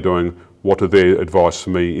 what are they doing, what are their advice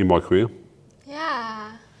for me in my career.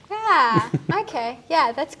 Okay,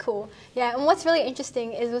 that's cool. And what's really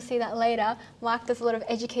interesting is we'll see that later. Mark does a lot of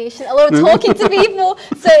education, a lot of talking to people.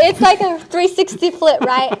 So it's like a 360 flip,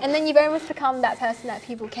 right? And then you've almost become that person that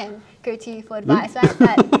people can go to you for advice,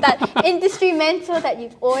 right? That industry mentor that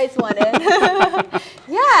you've always wanted.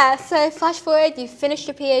 So flash forward, you finished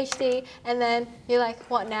your PhD, and then you're like,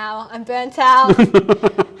 what now? I'm burnt out.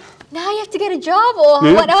 Now you have to get a job, or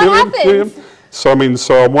what happens? So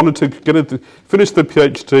I wanted to finish the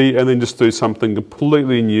PhD and then just do something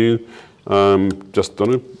completely new. Just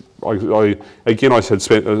done it. I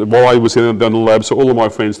said while I was in the lab, so all of my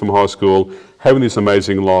friends from high school having these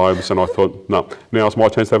amazing lives, and I thought, no, now's my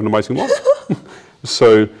chance to have an amazing life.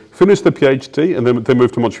 So finished the PhD and then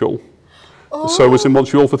moved to Montreal. So I was in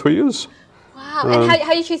Montreal for 3 years. Wow! And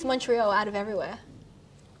how do you choose Montreal out of everywhere?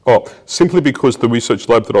 Simply because the research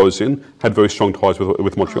lab that I was in had very strong ties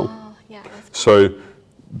with Montreal. So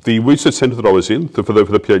the research centre that I was in for the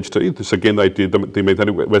PhD, this again they did the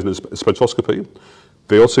magnetic resonance spectroscopy.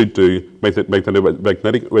 They also do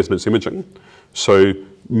magnetic resonance imaging. So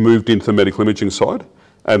moved into the medical imaging side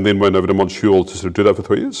and then went over to Montreal to sort of do that for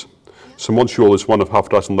 3 years. So Montreal is one of half a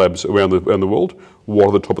dozen labs around the world, right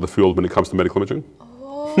at the top of the field when it comes to medical imaging.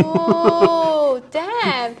 Oh,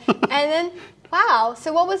 damn. And then, wow.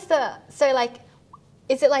 So what was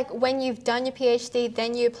is it like when you've done your PhD,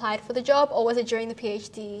 then you applied for the job, or was it during the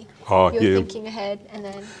PhD you were thinking ahead and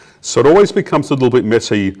then? So it always becomes a little bit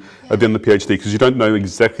messy at the end of the PhD because you don't know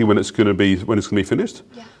exactly when it's going to be finished.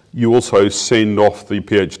 you also send off the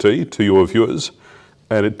PhD to your reviewers,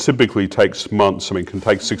 and it typically takes months, I mean, it can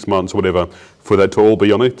take 6 months or whatever, for that to all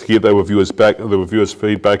be on it, to get the reviewers back, the reviewers'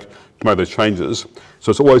 feedback, to make those changes. So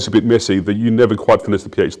it's always a bit messy that you never quite finish the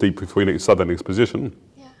PhD before you start that next position.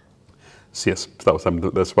 Yeah. So yes, that's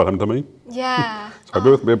what happened to me. Yeah. So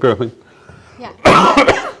bear with me. Yeah.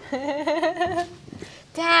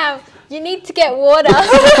 Damn, you need to get water.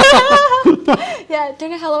 Yeah,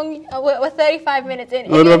 don't know how long, we're 35 minutes in.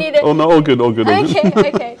 Oh, no, all good.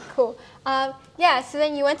 Okay, cool. Yeah, so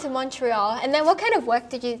then you went to Montreal, and then what kind of work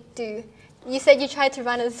did you do? You said you tried to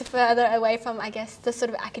run us further away from, I guess, the sort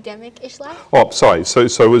of academic-ish life? Oh, sorry. So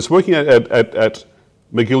I was working at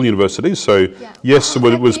McGill University, so yes,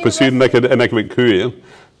 it was pursuing an academic career,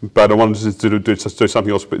 but I wanted to do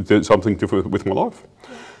something else, do something different with my life.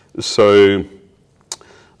 Yeah. So,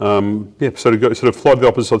 so to go, sort of fly to the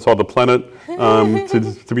opposite side of the planet,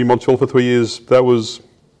 to be in Montreal for 3 years, that was,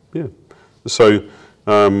 yeah. So,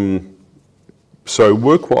 so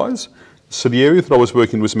work-wise, so the area that I was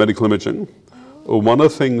working was medical imaging. One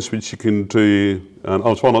of the things which you can do, and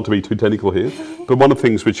I'll try not to be too technical here, but one of the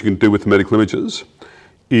things which you can do with medical images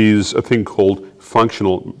is a thing called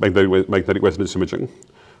functional magnetic resonance imaging.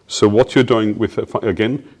 So what you're doing with,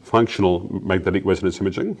 again, functional magnetic resonance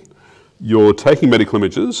imaging, you're taking medical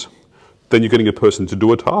images, then you're getting a person to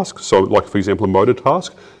do a task, so like for example a motor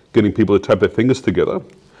task, getting people to tap their fingers together,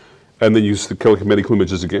 and then you collect medical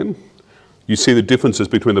images again. You see the differences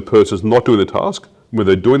between the persons not doing the task, when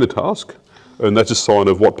they're doing the task, and that's a sign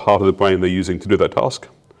of what part of the brain they're using to do that task.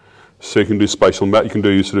 So you can do spatial map, you can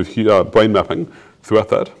do sort of brain mapping throughout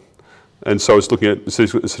that. And so it's looking at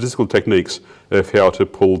statistical techniques of how to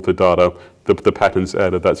pull the data, the patterns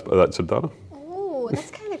out of that sort of data. Oh,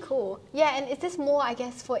 that's kind of cool. Yeah, and is this more, I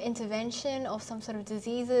guess, for intervention of some sort of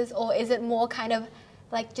diseases, or is it more kind of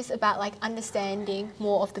like just about like understanding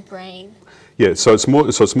more of the brain? Yeah, so it's more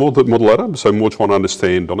the latter, so more trying to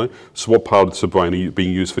understand on it. So what parts of the brain are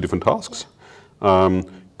being used for different tasks? Yeah.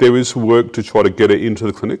 There is work to try to get it into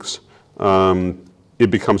the clinics. It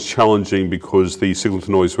becomes challenging because the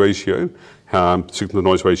signal-to-noise ratio, how much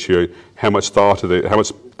data,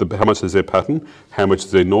 how much is their pattern, how much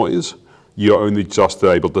is their noise. You're only just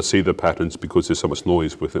able to see the patterns because there's so much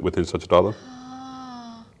noise within such data.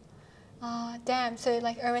 Damn, so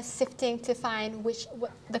like almost sifting to find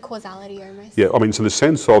the causality almost. Yeah, I mean, so the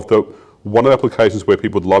sense of one of the applications where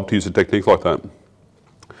people would love to use a technique like that,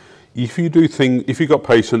 if you've got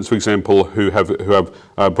patients, for example, who have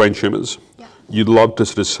brain tumours, yeah. You'd love to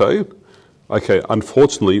sort of say, okay,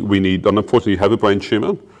 unfortunately you have a brain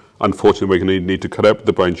tumour, unfortunately we're going to need to cut out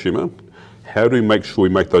the brain tumour. How do we make sure we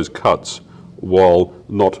make those cuts while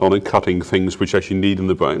not only cutting things which actually need in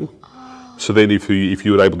the brain? So then if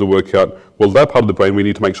you were able to work out, well, that part of the brain, we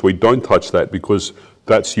need to make sure we don't touch that because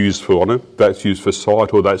that's used for that's used for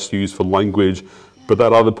sight or that's used for language, but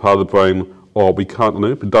that other part of the brain, we can't,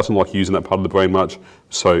 it doesn't like using that part of the brain much,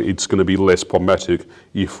 so it's going to be less problematic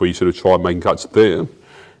if we sort of try and make cuts there.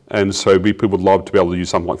 And so people would love to be able to use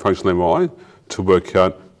something like functional MRI to work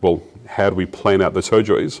out, well, how do we plan out the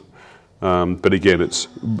surgeries? But again, it's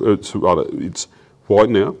right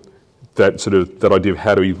now, that idea of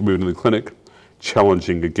how do we move into the clinic,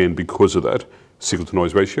 challenging again because of that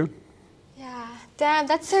signal-to-noise ratio. Yeah, damn,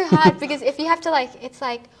 that's so hard because if you have to it's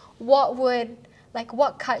like,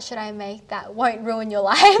 what cut should I make that won't ruin your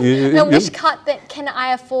life? And which cut that can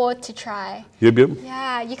I afford to try? Yep.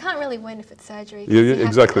 Yeah, you can't really win if it's surgery. Yeah,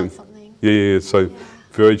 exactly. So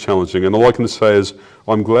very challenging. And all I can say is,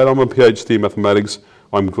 I'm glad I'm a PhD in mathematics.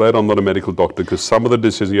 I'm glad I'm not a medical doctor because some of the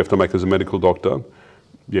decisions you have to make as a medical doctor,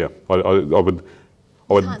 yeah, I would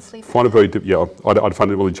find it very, I'd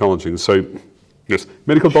find it really challenging. So, yes,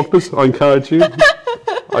 medical doctors, I encourage you.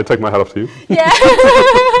 I take my hat off to you. Yeah.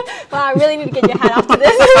 Wow, I really need to get your hat off to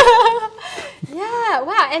this. Yeah,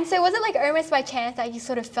 wow. And so was it like almost by chance that you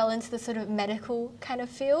sort of fell into the sort of medical kind of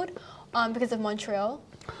field because of Montreal?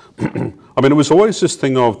 I mean, it was always this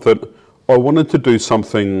thing of that I wanted to do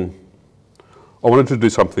something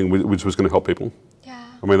which was going to help people. Yeah.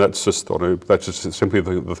 I mean, that's just simply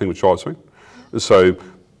the thing which drives me. Yeah. So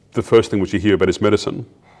the first thing which you hear about is medicine.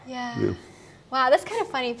 Yeah. Wow, that's kind of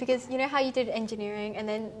funny because you know how you did engineering and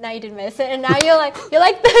then now you did medicine and now you're like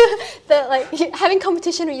you're having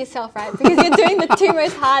competition with yourself, right? Because you're doing the two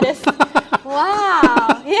most hardest.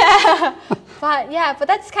 Wow. Yeah. But yeah, but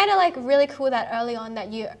that's kind of like really cool that early on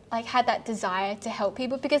that you like had that desire to help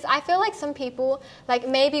people, because I feel like some people, like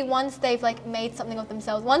maybe once they've like made something of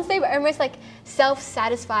themselves, once they've almost like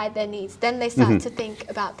self-satisfied their needs, then they start to think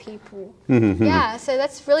about people. Yeah, so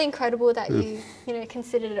that's really incredible that you know,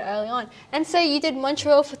 considered it early on. And so you did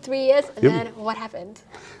Montreal for 3 years, and then what happened?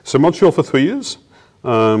 So Montreal for 3 years,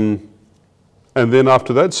 and then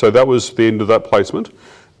after that, so that was the end of that placement.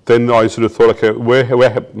 Then I sort of thought, okay,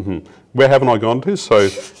 where haven't I gone to? So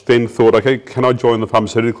then thought, okay, can I join the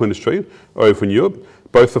pharmaceutical industry over in Europe?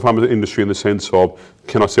 Both the pharma industry in the sense of,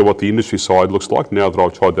 can I see what the industry side looks like now that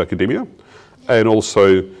I've tried the academia? And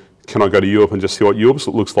also, can I go to Europe and just see what Europe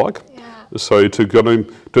looks like? So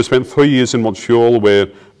to spend 3 years in Montreal, where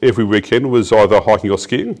every weekend was either hiking or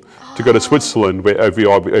skiing, to go to Switzerland, where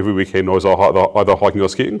every weekend I was either hiking or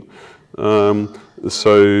skiing.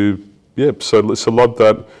 So loved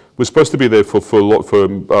that. Was supposed to be there for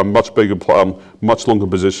a much bigger, much longer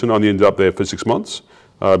position. I only ended up there for 6 months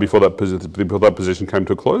before that position came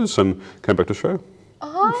to a close and came back to Australia.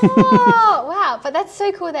 Oh, wow. But that's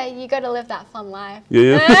so cool that you got to live that fun life.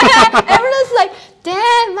 Yeah. Everyone's like,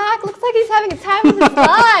 damn, Mark, looks like he's having a time of his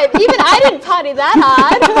life. Even I didn't party that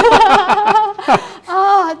hard.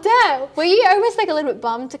 Oh, damn. Were you almost like a little bit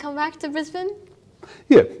bummed to come back to Brisbane?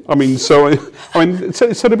 Yeah, I mean, so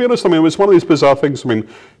to be honest, I mean, it was one of these bizarre things. I mean,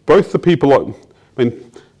 both the people,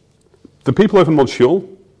 the people over in Montreal,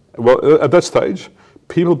 well, at that stage,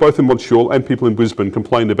 people both in Montreal and people in Brisbane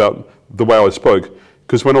complained about the way I spoke.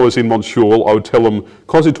 Because when I was in Montreal, I would tell them,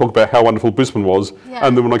 constantly talk about how wonderful Brisbane was,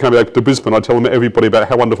 and then when I came back to Brisbane, I'd tell them everybody about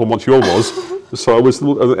how wonderful Montreal was. So it was,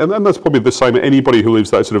 and that's probably the same. Anybody who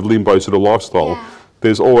lives that sort of limbo sort of lifestyle,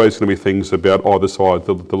 there's always going to be things about either side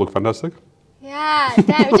that look fantastic. Yeah,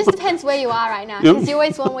 damn, it just depends where you are right now, because you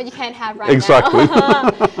always want what you can't have right now. Exactly.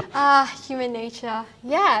 Human nature.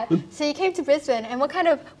 Yeah, so you came to Brisbane, and what kind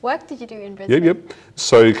of work did you do in Brisbane?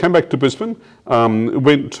 So came back to Brisbane,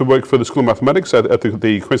 went to work for the School of Mathematics at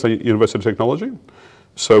the Queensland University of Technology.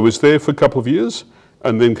 So was there for a couple of years,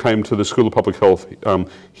 and then came to the School of Public Health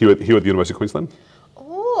here at the University of Queensland.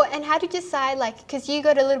 Oh, and how did you decide, like, because you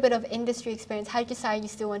got a little bit of industry experience, how did you decide you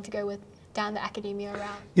still want to go down the academia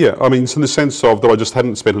route? Yeah, I mean, it's in the sense of that I just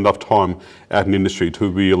hadn't spent enough time out in industry to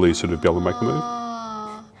really sort of be able to make the move.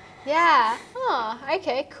 Yeah. Oh,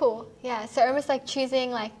 okay, cool. Yeah, so almost like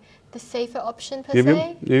choosing like the safer option per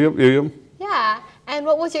se. Yeah. And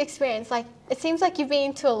what was your experience? Like, it seems like you've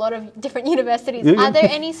been to a lot of different universities. Are there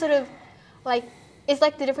any sort of like, is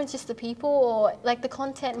like the difference just the people, or like the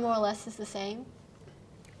content more or less is the same?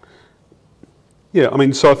 Yeah, I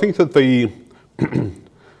mean, so I think that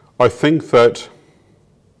I think that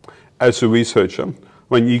as a researcher,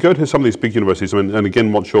 when you go to some of these big universities, I mean, and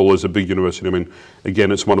again, Montreal is a big university. I mean,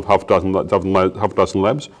 again, it's one of half a dozen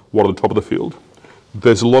labs, one at the top of the field.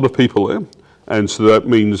 There's a lot of people there, and so that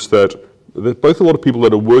means that there's both a lot of people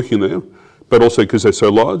that are working there, but also because they're so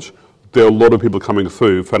large, there are a lot of people coming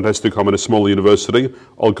through. Fantastic, I'm at a smaller university,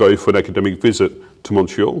 I'll go for an academic visit to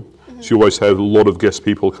Montreal. So you always have a lot of guest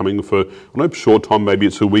people coming for, a short time, maybe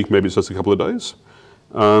it's a week, maybe it's just a couple of days.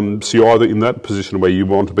 So you're either in that position where you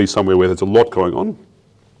want to be somewhere where there's a lot going on.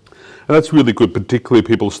 And that's really good, particularly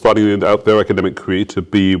people starting out their academic career, to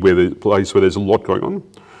be where the place where there's a lot going on.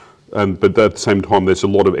 But at the same time, there's a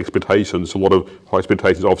lot of expectations, a lot of high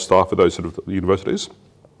expectations of staff at those sort of universities.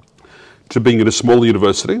 To being at a smaller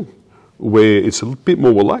university where it's a bit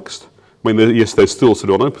more relaxed. I mean, yes, there's still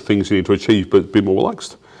sort of things you need to achieve, but a bit more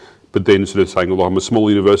relaxed. But then sort of saying, well, I'm a small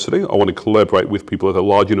university, I want to collaborate with people at the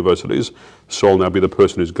large universities, so I'll now be the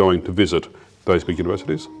person who's going to visit those big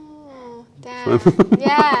universities. Oh, damn.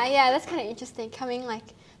 yeah, that's kind of interesting. Coming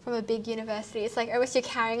like from a big university, it's like almost you're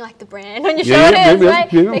carrying like the brand on your shoulders,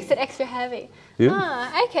 right? Makes it extra heavy.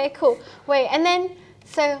 Okay, cool. Wait, and then,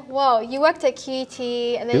 so, whoa, you worked at QUT,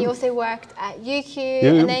 and then you also worked at UQ,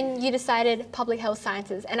 and then you decided public health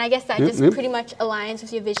sciences, and I guess that just pretty much aligns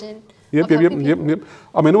with your vision. Yep.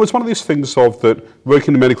 I mean, it was one of these things of that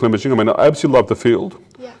working in medical imaging. I mean, I absolutely loved the field,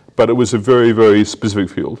 but it was a very, very specific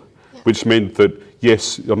field, which meant that,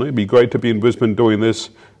 yes, it'd be great to be in Brisbane doing this,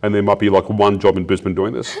 and there might be like one job in Brisbane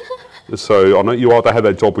doing this. So I know you either have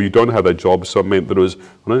that job or you don't have that job. So it meant that it was,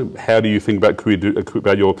 how do you think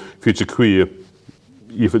about your future career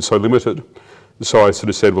if it's so limited? So I sort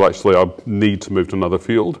of said, well, actually, I need to move to another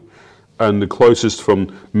field. And the closest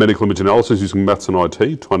from medical image analysis using maths and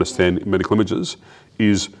IT to understand medical images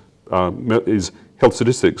is health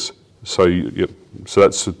statistics. So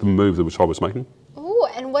that's the move which I was making. Oh,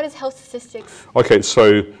 and what is health statistics? Okay,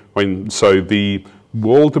 so the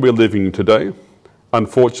world that we're living in today,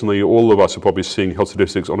 unfortunately, all of us are probably seeing health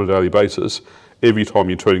statistics on a daily basis, every time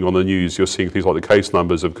you're turning on the news, you're seeing things like the case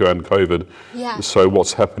numbers of COVID. Yeah. So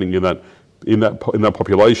what's happening in that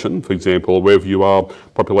population, for example, wherever you are,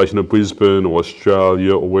 population of Brisbane or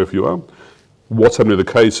Australia or wherever you are, what's happening to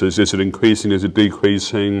the cases? Is it increasing? Is it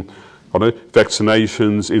decreasing? I don't know,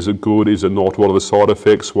 vaccinations, is it good? Is it not? What are the side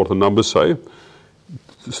effects? What do the numbers say?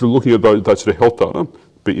 So looking at that sort of health data,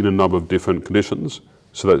 but in a number of different conditions.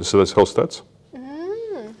 So that's health stats.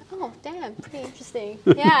 Oh, damn, pretty interesting.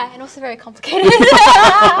 Yeah, and also very complicated.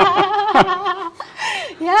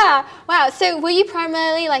 Yeah, wow. So were you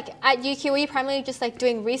primarily, like, at UQ, were you primarily just, like,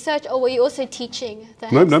 doing research, or were you also teaching the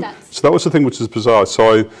health stats? So that was the thing which is bizarre.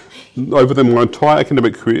 So over my entire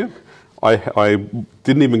academic career, I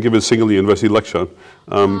didn't even give a single university lecture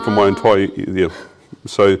for my entire year.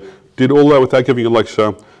 So did all that without giving a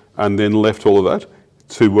lecture, and then left all of that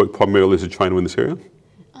to work primarily as a trainer in this area.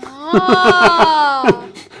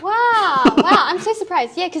 Oh, wow, I'm so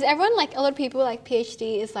surprised. Yeah, because everyone, like, a lot of people, like,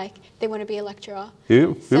 PhD is like, they want to be a lecturer.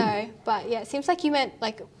 Yeah. So, but yeah, it seems like you went,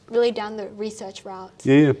 like, really down the research route.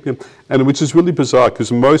 Yeah. And which is really bizarre,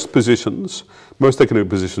 because most academic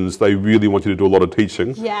positions, they really want you to do a lot of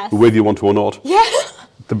teaching, yes, whether you want to or not. Yeah.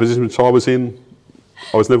 The position which I was in,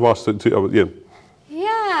 I was never asked to yeah.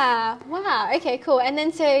 Yeah, wow, okay, cool. And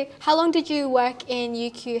then, so how long did you work in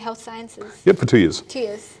UQ Health Sciences? Yep, for 2 years. 2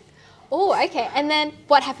 years. Oh, okay. And then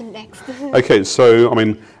what happened next? Okay, so, I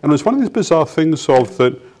mean, and it was one of these bizarre things of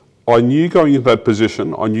that I knew going into that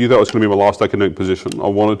position, I knew that was going to be my last academic position. I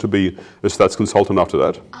wanted to be a stats consultant after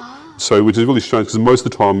that. So, which is really strange, because most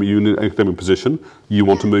of the time you're in an academic position, you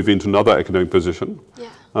want to move into another academic position. Yeah.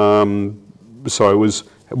 So it was,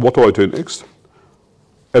 what do I do next?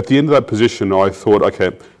 At the end of that position, I thought,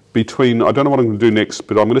 okay, I don't know what I'm going to do next,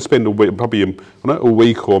 but I'm going to spend a week, probably a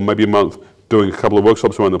week or maybe a month doing a couple of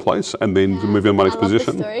workshops around the place, and then moving on my next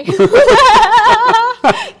position.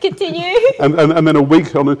 Continue. And then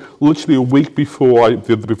literally a week before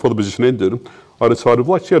the position ended, I decided,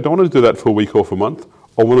 well, actually, I don't want to do that for a week or for a month.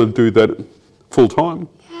 I want to do that full time.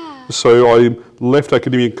 Yeah. So I left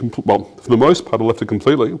academia, for the most part, I left it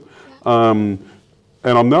completely. Yeah.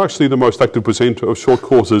 And I'm now actually the most active presenter of short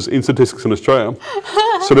courses in statistics in Australia.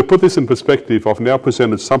 So to put this in perspective, I've now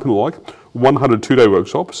presented something like 100 two-day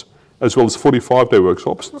workshops, as well as 45-day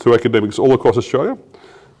workshops to academics all across Australia.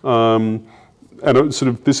 And it's sort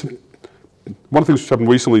of this, one of the things which happened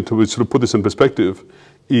recently to sort of put this in perspective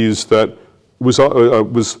is that was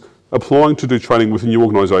applying to do training with a new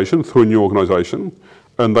organisation, through a new organisation,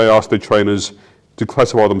 and they asked their trainers to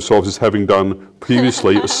classify themselves as having done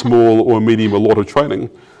previously a small or a medium, a lot of training.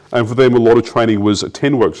 And for them, a lot of training was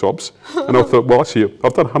 10 workshops. And I thought, well, actually,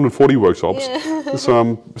 I've done 140 workshops. Yeah.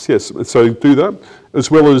 So do that,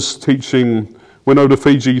 as well as teaching, went over to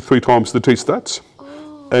Fiji 3 times to teach stats.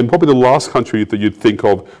 Oh. And probably the last country that you'd think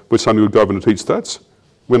of where somebody would go over to teach stats,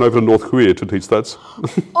 went over to North Korea to teach stats.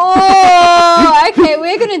 Oh, okay,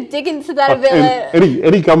 we're going to dig into that a bit later.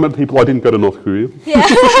 Any government people, I didn't go to North Korea. Yeah.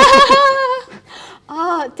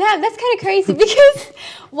 Oh, damn, that's kind of crazy, because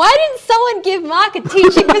why didn't someone give Mark a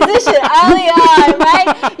teaching position early on,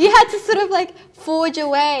 right? You had to sort of, like, forge your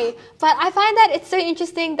way. But I find that it's so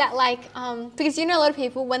interesting that, like, because you know a lot of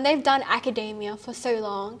people, when they've done academia for so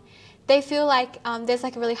long, they feel like there's,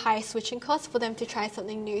 like, a really high switching cost for them to try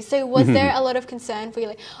something new. So was there a lot of concern for you,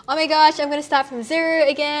 like, oh my gosh, I'm going to start from zero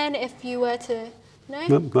again, if you were to, no?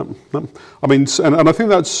 No. I mean, and I think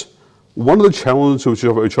that's one of the challenges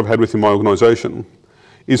which I've had within my organisation,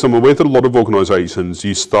 is I'm aware that a lot of organisations,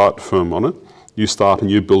 you start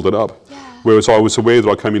and you build it up. Yeah. Whereas I was aware that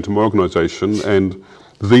I came into my organisation, and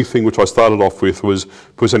the thing which I started off with was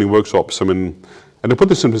presenting workshops. I mean, and to put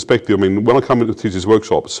this in perspective, I mean, when I come in to teach these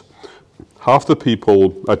workshops, half the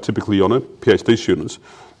people are typically PhD students,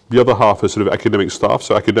 the other half are sort of academic staff,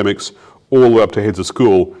 so academics all the way up to heads of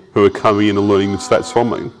school who are coming in and learning stats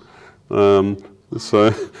from me.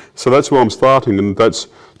 So that's where I'm starting, and that's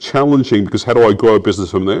challenging, because how do I grow a business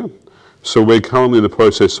from there? So we're currently in the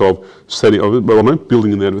process of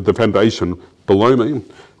building the foundation below me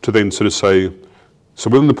to then sort of say, so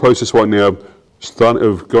we're in the process right now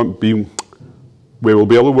where we'll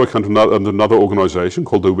be able to work under another organisation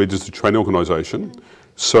called the Registered Training Organisation.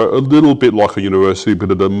 So a little bit like a university, but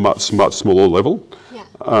at a much, much smaller level. Yeah.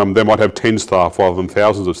 They might have 10 staff rather than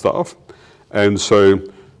thousands of staff. And so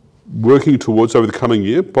working towards, over the coming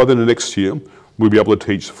year, by the next year, we'll be able to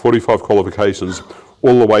teach 45 qualifications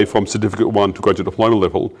all the way from Certificate 1 to graduate diploma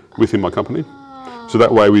level within my company. So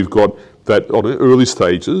that way we've got that on early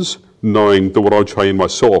stages, knowing that what I train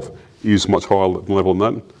myself is much higher level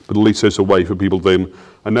than that. But at least there's a way for people then,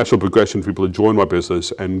 a natural progression for people to join my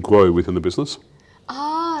business and grow within the business.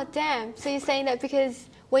 Oh, damn. So you're saying that because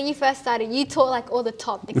when you first started, you taught like all the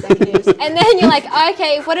top executives, and then you're like,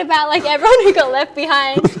 okay, what about like everyone who got left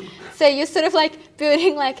behind? So you're sort of like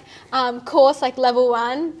building like course like level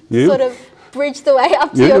 1, sort of bridge the way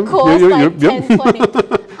up to your course 10, 20.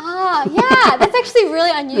 Ah, yeah, that's actually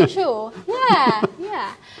really unusual.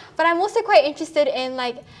 Yeah. But I'm also quite interested in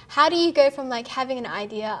like, how do you go from like having an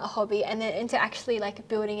idea, a hobby, and then into actually like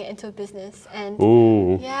building it into a business? And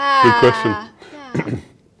ooh, good question. Yeah.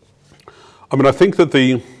 I mean, I think for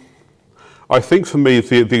me,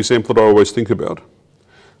 the example that I always think about,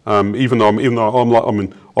 even though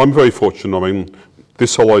I'm very fortunate. I mean,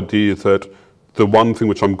 this whole idea that the one thing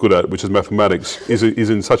which I'm good at, which is mathematics, is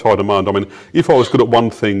in such high demand. I mean, if I was good at one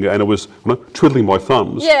thing and it was twiddling my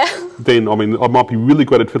thumbs, then I mean, I might be really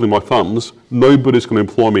great at twiddling my thumbs. Nobody's going to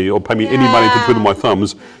employ me or pay me any money to twiddle my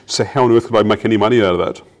thumbs. So how on earth could I make any money out of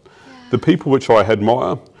that? The people which I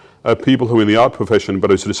admire are people who are in the art profession,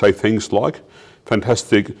 but who sort of say things like,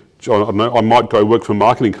 fantastic, I don't know, I might go work for a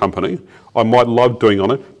marketing company. I might love doing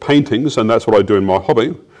paintings, and that's what I do in my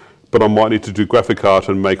hobby. But I might need to do graphic art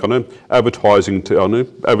and make advertising.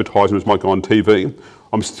 Advertisements might go on TV.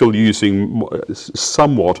 I'm still using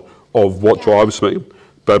somewhat of what drives me,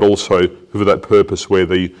 but also for that purpose where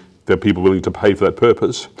there are people willing to pay for that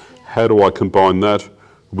purpose. How do I combine that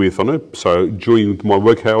with, so during my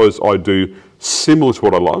work hours I do similar to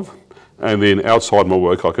what I love, and then outside my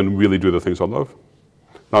work I can really do the things I love.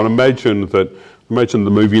 Now imagine the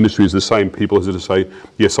movie industry is the same people as to say,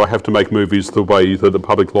 yes, I have to make movies the way that the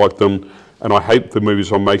public like them, and I hate the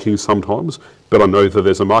movies I'm making sometimes, but I know that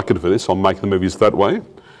there's a market for this, I'll make the movies that way.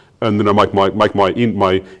 And then I make my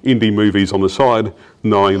indie movies on the side,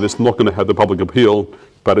 knowing that's not going to have the public appeal,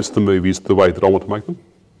 but it's the movies the way that I want to make them.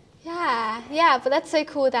 Yeah, but that's so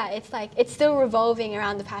cool that it's like, it's still revolving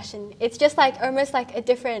around the passion. It's just like, almost like a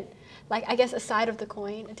different, like I guess a side of the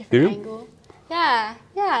coin, a different angle. Yeah,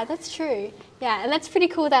 that's true. Yeah, and that's pretty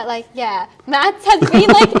cool that like, maths has been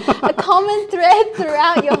like a common thread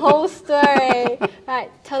throughout your whole story.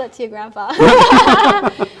 Right, tell that to your grandpa.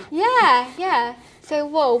 Yeah. So,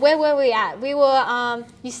 whoa, where were we at? We were,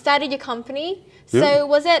 you started your company. So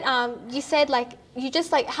was it, you said like, you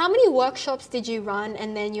just like, how many workshops did you run?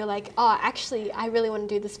 And then you're like, oh, actually, I really want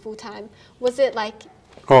to do this full time. Was it like...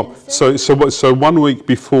 So 1 week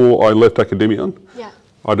before I left academia,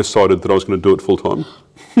 I decided that I was going to do it full time.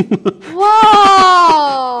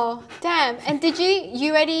 Whoa! Damn. And did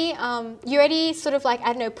you already sort of like, I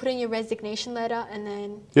don't know, put in your resignation letter and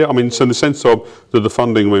then... Yeah, I mean, so in the sense of the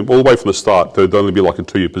funding, I mean, all the way from the start, there'd only be like a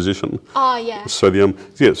 2-year position. Oh, yeah. So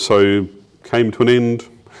so came to an end.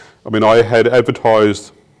 I mean, I had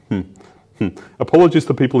advertised, apologies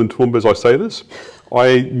to people in Toowoomba as I say this,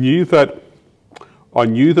 I knew that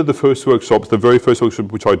the first workshops, the very first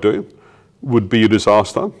workshop which I do, would be a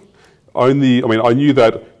disaster. I knew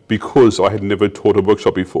that because I had never taught a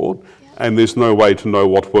workshop before, and there's no way to know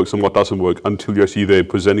what works and what doesn't work until you're actually there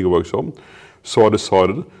presenting a workshop. So I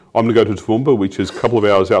decided, I'm going to go to Toowoomba, which is a couple of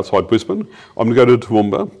hours outside Brisbane. I'm going to go to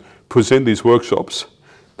Toowoomba, present these workshops.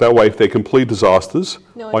 That way, if they're complete disasters,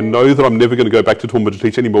 I know that I'm never going to go back to Toowoomba to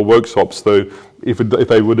teach any more workshops, though if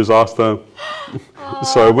they were a disaster.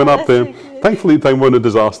 So I went up there. Thankfully, they weren't a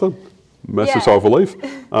disaster. Massive sigh of relief.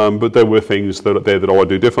 But there were things that I would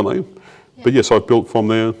do differently. But yes, I've built from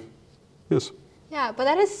there. Yes. Yeah, but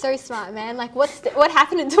that is so smart, man. Like, what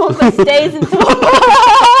happened in Toowoomba stays in Toowoomba.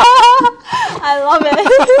 I love it.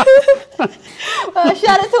 Well,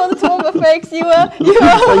 shout out to all the Toowoomba folks. You were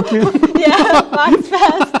Thank you. Yeah, Mark's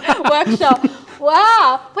first workshop.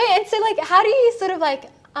 Wow. Wait, and so like, how do you sort of like,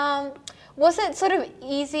 was it sort of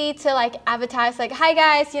easy to like advertise like, hi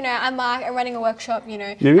guys, I'm Mark, I'm running a workshop,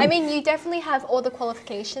 I mean, you definitely have all the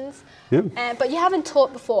qualifications, but you haven't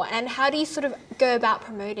taught before. And how do you sort of go about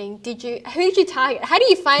promoting? Who did you target? How do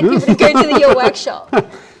you find people to go to your workshop?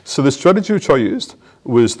 So the strategy which I used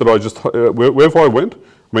was that I just, wherever I went,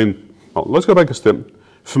 I mean, let's go back a step.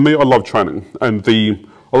 For me, I love training, and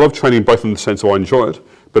I love training both in the sense of I enjoy it,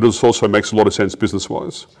 but it also makes a lot of sense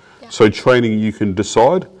business-wise. So training, you can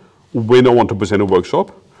decide when I want to present a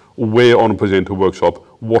workshop, where I want to present a workshop,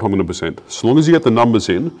 what I'm going to present. So long as you get the numbers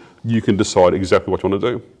in, you can decide exactly what you want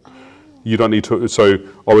to do. You don't need to, so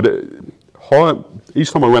I would hire,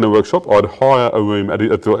 each time I ran a workshop, I'd hire a room at a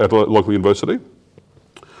local university.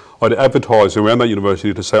 I'd advertise around that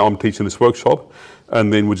university to say I'm teaching this workshop,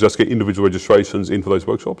 and then we'd just get individual registrations into those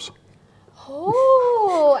workshops.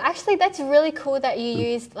 Oh, actually that's really cool that you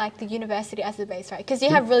used like the university as the base, right? Because you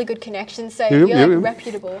have really good connections, so you're like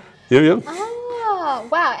reputable. Yeah. Oh,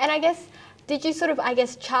 wow. And I guess did you sort of, I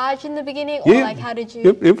guess, charge in the beginning, or like how did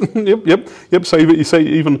you? Yep. So you say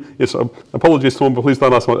even yes. Apologies to him, but please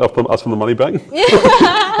don't ask for the money back.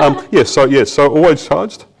 So always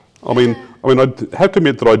charged. I mean, I have to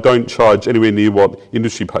admit that I don't charge anywhere near what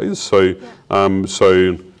industry pays. So, how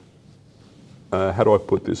do I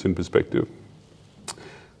put this in perspective?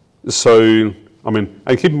 So, I mean,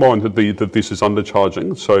 and keep in mind that this is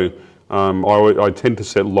undercharging. So, I tend to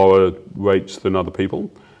set lower rates than other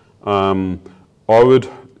people. I would,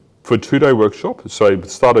 for a 2-day workshop, so it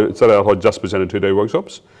started out I just presented 2-day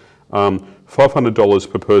workshops,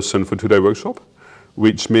 $500 per person for a 2-day workshop,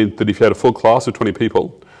 which meant that if you had a full class of 20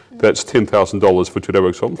 people, that's $10,000 for a 2-day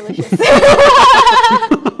workshop. Delicious.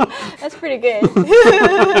 That's pretty good.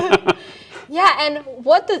 Yeah, and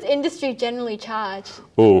what does industry generally charge?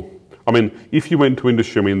 Oh, I mean, if you went to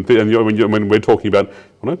industry, when we're talking about,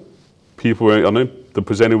 people wearing, the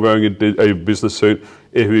presenter wearing a business suit,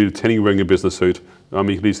 every attending wearing a business suit,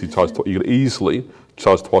 you could easily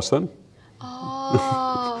charge twice that.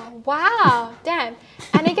 Oh, wow, damn.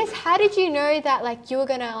 And I guess, how did you know that, like, you were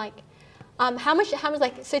gonna, like, how much,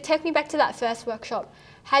 like, so take me back to that first workshop.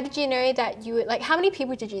 How did you know that you, like, how many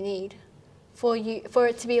people did you need for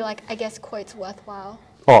it to be, like, I guess, quotes worthwhile?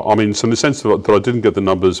 Oh, I mean, so in the sense that I didn't get the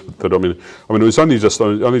numbers, that it was only just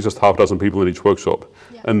half a dozen people in each workshop,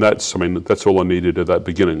 and that's all I needed at that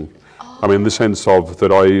beginning. I mean, in the sense of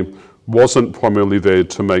that I wasn't primarily there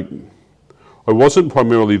to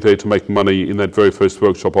make money in that very first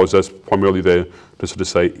workshop. I was just primarily there to sort of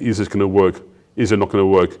say, is this going to work? Is it not going to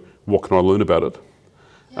work? What can I learn about it?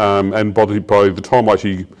 And by the time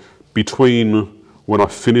actually between when I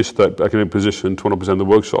finished that academic position to when I presented the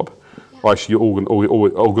workshop, I actually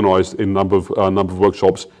organised a number of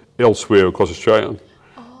workshops elsewhere across Australia.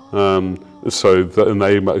 And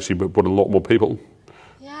they actually brought a lot more people.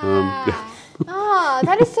 Oh,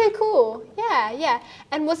 that is so cool. Yeah.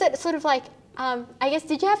 And was it sort of like, I guess,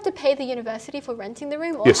 did you have to pay the university for renting the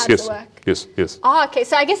room, or how does it work? Yes. Oh, okay.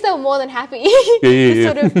 So I guess they were more than happy.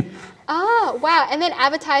 Yeah. Sort of. Oh, wow. And then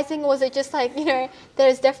advertising, was it just like,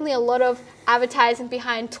 there's definitely a lot of advertising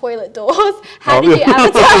behind toilet doors. How did you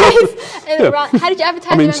advertise? How did you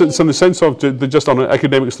advertise? I mean, so in the sense of just on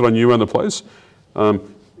academics that I knew around the place,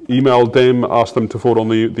 emailed them, asked them to forward on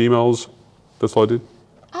the emails. That's what I did.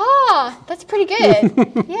 Oh, that's pretty good.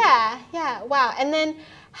 Yeah. Wow. And then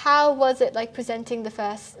how was it like presenting the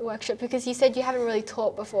first workshop? Because you said you haven't really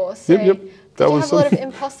taught before. So Yep. did you have a lot of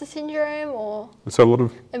imposter syndrome, or? So a lot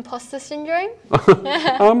of imposter syndrome?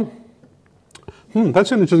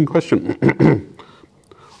 That's an interesting question.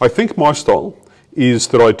 I think my style is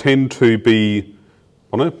that I tend to be,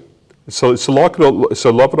 so love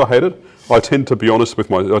it or hate it, I tend to be honest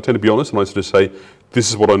and I sort of say, this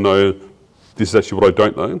is what I know, this is actually what I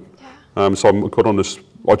don't know. Yeah. So I'm quite honest.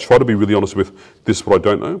 I try to be really honest with this is what I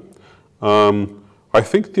don't know. I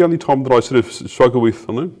think the only time that I sort of struggle with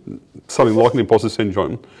something like an imposter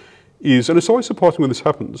syndrome is, and it's always surprising when this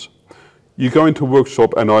happens, you go into a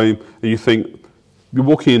workshop and you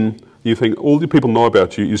walk in, you think all the people know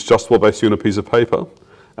about you is just what they see on a piece of paper,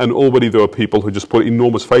 and already there are people who just put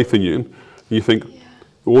enormous faith in you, and you think,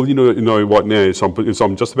 all you know right now is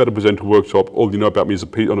I'm just about to present a workshop, all you know about me is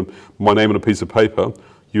my name on a piece of paper.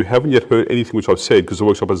 You haven't yet heard anything which I've said because the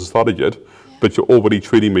workshop hasn't started yet, but you're already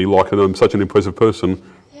treating me like I'm such an impressive person.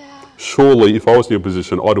 Yeah. Surely, if I was in your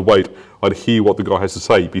position, I'd hear what the guy has to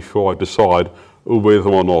say before I decide whether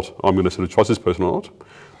or not I'm going to sort of trust this person or not.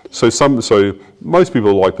 So most people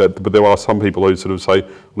are like that, but there are some people who sort of say,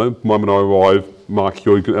 the moment I arrive, Mark,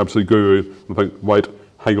 you're an absolute guru. I think, wait,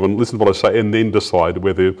 hang on, listen to what I say, and then decide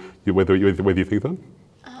whether you think that.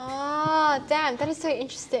 Oh, damn, that is so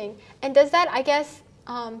interesting. And does that, I guess,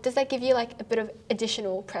 does that give you like a bit of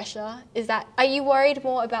additional pressure? Are you worried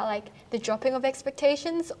more about like the dropping of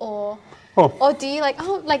expectations, or do you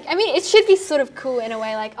it should be sort of cool in a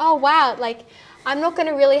way, like, oh wow, like I'm not going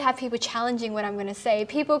to really have people challenging what I'm going to say.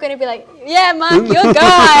 People are going to be like, yeah, Mark, you're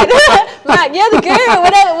God. Mark, you're the guru,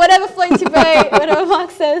 whatever floats your boat, whatever Mark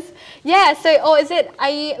says. Yeah, so, are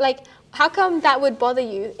you, like, how come that would bother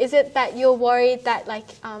you? Is it that you're worried that, like,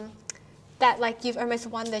 you've almost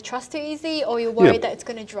won their trust too easy, or you're worried that it's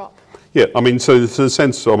going to drop? Yeah, I mean, so there's a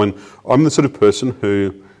sense, I'm the sort of person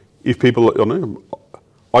who, if people,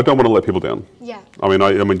 I don't want to let people down. Yeah.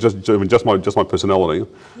 Just my personality.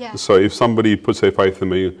 Yeah. So if somebody puts their faith in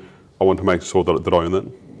me, I want to make sure that I own that.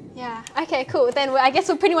 Yeah. Okay. Cool. Then I guess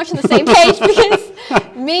we're pretty much on the same page, because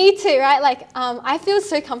Me too, right? Like, I feel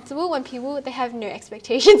so comfortable when people, they have no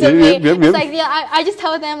expectations of me. It's like, I just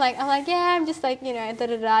tell them, like, I'm like, yeah, I'm just like, you know,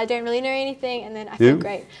 I don't really know anything, and then I feel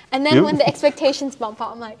great. And then when the expectations bump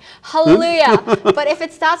up, I'm like, hallelujah. But if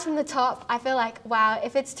it starts from the top, I feel like, wow,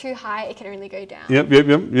 if it's too high, it can only go down.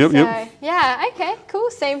 So, yeah, okay, cool,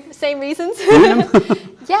 same reasons.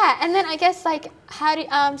 Yeah, and then I guess, like, how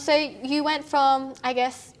do, so you went from, I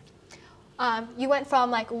guess, you went from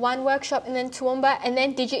like one workshop and then Toowoomba, and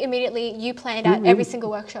then did you immediately, you planned out every single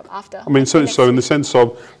workshop after? I mean, so in the sense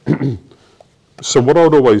of, so what I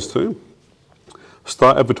would always do,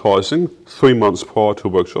 start advertising 3 months prior to a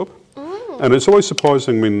workshop. And it's always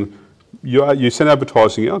surprising when you send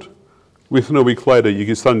advertising out, within a week later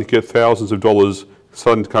you're starting to get thousands of dollars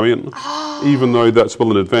starting to come in, even though that's well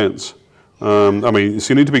in advance. I mean,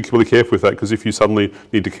 so you need to be really careful with that, because if you suddenly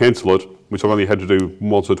need to cancel it, which I've only had to do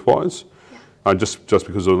once or twice, just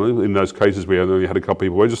because in those cases we only had a couple of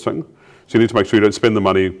people registering, so you need to make sure you don't spend the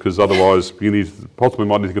money, because otherwise you possibly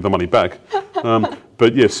might need to get the money back.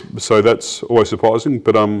 But yes, so that's always surprising.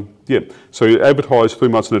 But yeah, so you advertise 3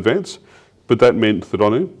 months in advance, but that meant that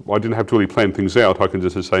I didn't have to really plan things out. I can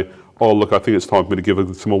just say, oh look, I think it's time for me to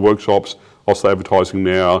give some more workshops. I'll start advertising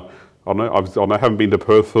now. I haven't been to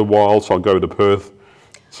Perth for a while, so I'll go to Perth.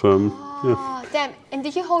 So, yeah. Damn. And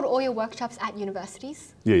did you hold all your workshops at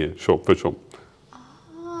universities? Yeah, sure, for sure.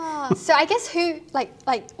 So I guess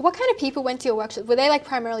what kind of people went to your workshops? Were they like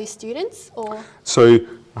primarily students, or? So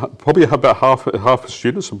probably about half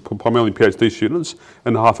students, primarily PhD students,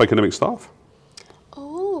 and half academic staff.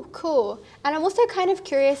 Oh, cool. And I'm also kind of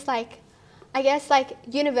curious, like, I guess like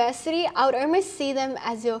university, I would almost see them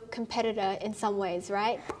as your competitor in some ways,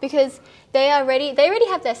 right? Because they already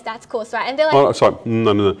have their stats course, right? And they're like... Oh, sorry,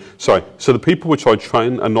 no. Sorry, so the people which I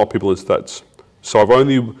train are not people in stats. So I've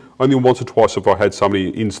only once or twice have I had somebody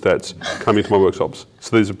in stats come into my workshops.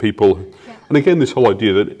 So these are people, and again, this whole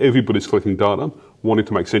idea that everybody's collecting data, wanting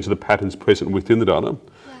to make sense of the patterns present within the data.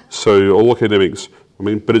 So all academics, I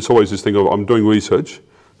mean, but it's always this thing of I'm doing research,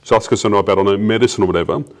 just because I know about medicine or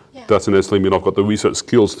whatever, doesn't necessarily mean I've got the research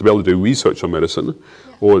skills to be able to do research on medicine.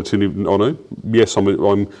 Or to, yes, I'm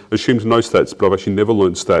assumed to know stats, but I've actually never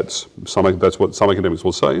learned stats. That's what some academics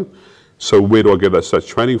will say. So where do I get that stats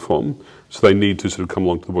training from? So they need to sort of come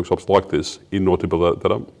along to workshops like this in order to build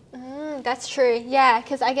that up. That's true, yeah,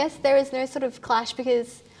 because I guess there is no sort of clash,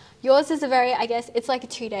 because yours is a very, I guess, it's like a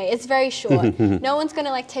 2-day. It's very short. No one's going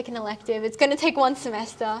to like take an elective. It's going to take 1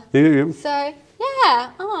 semester. Yeah. So,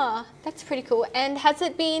 yeah, that's pretty cool. And has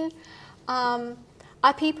it been,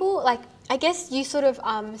 are people, like, I guess you sort of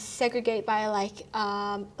segregate by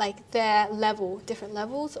like their level, different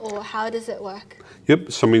levels, or how does it work?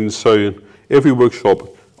 Yep, so every workshop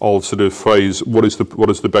I'll sort of phrase what is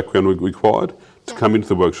the background required to come into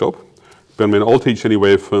the workshop. But I mean, I'll teach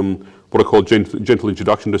anywhere from what I call gentle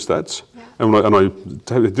introduction to stats. And I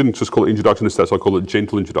didn't just call it introduction to stats, I call it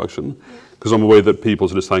gentle introduction, because I'm aware that people are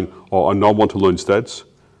sort of saying, oh, I know I want to learn stats,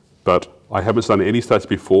 but I haven't done any stats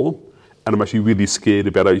before, and I'm actually really scared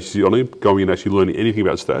about actually going and actually learning anything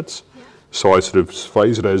about stats. So I sort of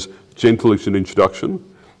phrase it as gentle introduction,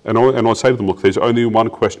 and I say to them, look, there's only one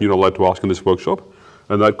question you're not allowed to ask in this workshop,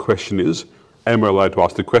 and that question is, am I allowed to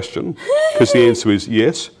ask the question? Because the answer is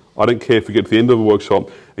yes. I don't care if you get to the end of the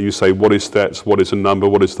workshop and you say, what is stats, what is a number,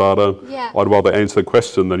 what is data? I'd rather answer the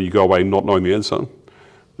question than you go away not knowing the answer.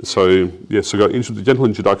 So, yeah, so go into the gentle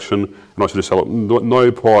introduction, and I should just say, look,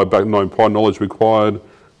 no prior knowledge required.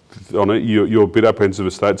 You're a bit apprehensive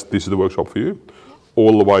of stats, this is the workshop for you.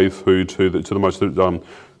 All the way through to the most,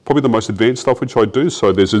 probably the most advanced stuff which I do.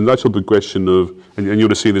 So there's a natural progression of, and you'll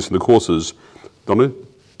just see this in the courses,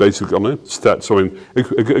 basically stats,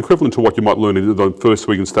 equivalent to what you might learn in the first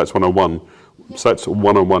week in Stats 101. Stats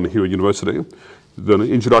 101 here at university. Then an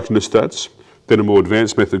introduction to stats, then a more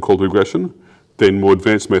advanced method called regression, then more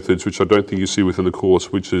advanced methods which I don't think you see within the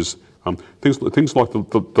course, which is things like the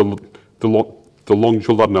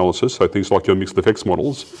longitudinal data analysis, so things like your mixed effects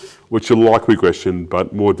models, which are like regression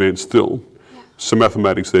but more advanced still. So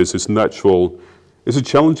mathematics, there's this natural, it's a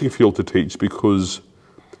challenging field to teach, because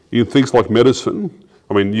in things like medicine,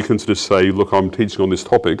 I mean, you can sort of say, look, I'm teaching on this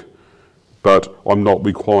topic, but I'm not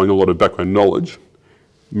requiring a lot of background knowledge.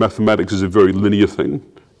 Mathematics is a very linear thing.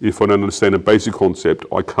 If I don't understand a basic concept,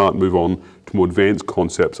 I can't move on to more advanced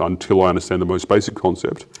concepts until I understand the most basic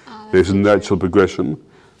concept. There's a natural progression.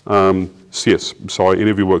 So yes, so in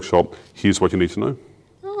every workshop, here's what you need to know.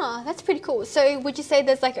 Oh, that's pretty cool. So would you say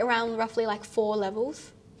there's like around roughly like 4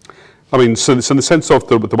 levels? I mean, so in the sense of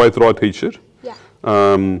the way that I teach it,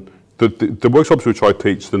 the workshops which I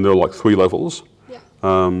teach, then there are like 3 levels.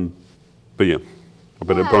 But yeah.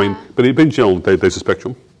 But, Yeah. but in general, there's a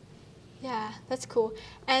spectrum. Yeah, that's cool.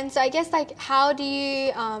 And so I guess like how do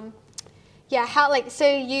you yeah, how like so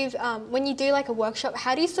you've when you do like a workshop,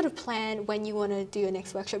 how do you sort of plan when you want to do your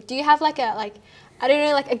next workshop? Do you have like a I don't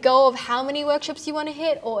know, like a goal of how many workshops you want to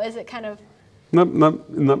hit, or is it kind of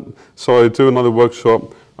No. So I do another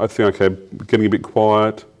workshop. I think, okay, getting a bit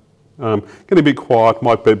quiet. Getting a bit quiet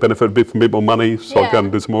might benefit a bit from a bit more money, so I go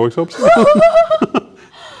and do some more workshops.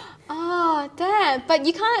 Oh, damn. But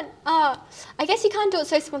you can't, I guess you can't do it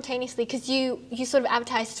so spontaneously because you sort of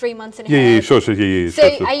advertise 3 months in ahead. Yeah, sure, yeah.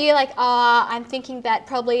 So are you like, I'm thinking that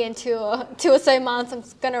probably in two or so months I'm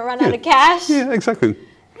going to run out of cash? Yeah, exactly.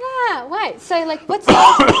 Yeah, wait. So like what's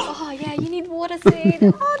oh yeah, you need water seed.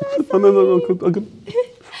 Oh no, No, I'm good.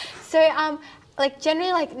 So like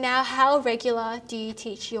generally like now how regular do you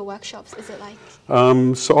teach your workshops? Is it like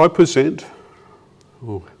So I present,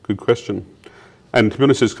 good question. And to be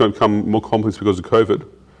honest, it's going to become more complex because of COVID.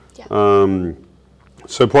 yeah.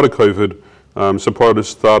 So prior to COVID, so prior to the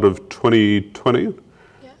start of 2020, Yeah.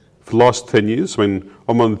 for the last 10 years, I mean,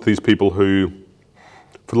 I'm one of these people who,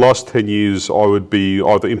 for the last 10 years, I would be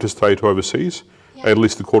either interstate or overseas, Yeah. at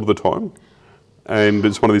least a quarter of the time. And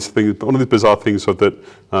it's one of these things, one of these bizarre things that,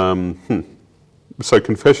 so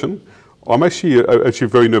confession, I'm actually a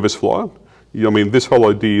very nervous flyer. I mean, this whole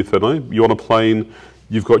idea that you're on a plane,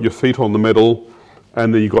 you've got your feet on the metal,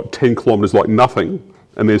 and then you've got 10 kilometres like nothing,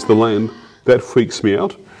 and there's the land, that freaks me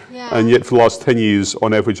out. Yeah. And yet for the last 10 years,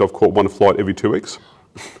 on average, I've caught one flight every 2 weeks.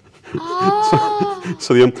 Oh.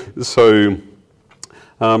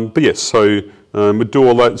 But yes, so we do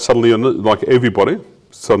all that suddenly, like everybody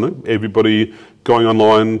going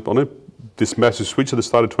online on this massive switch at the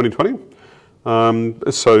start of 2020.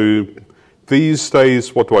 So these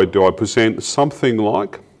days, what do? I present something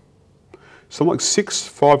like 6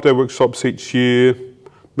 5-day workshops each year,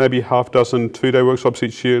 maybe half dozen 2-day workshops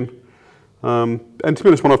each year. And to be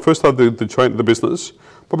honest, when I first started the business,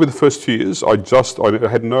 probably the first 2 years, I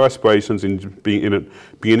had no aspirations in being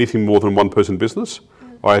anything more than a one-person business.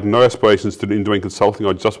 I had no aspirations in doing consulting.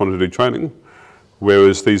 I just wanted to do training.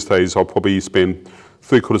 Whereas these days, I'll probably spend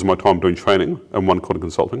 3/4 of my time doing training and 1/4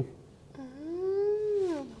 consulting.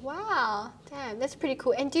 Wow, damn, that's pretty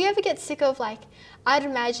cool. And do you ever get sick of like, I'd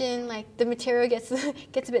imagine like the material gets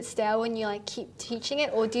a bit stale when you like keep teaching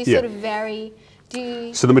it, or do you sort of vary?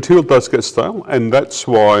 So the material does get stale, and that's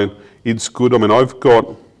why it's good. I mean, I've got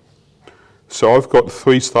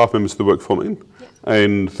 3 staff members that work for me,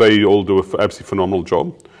 and they all do an absolutely phenomenal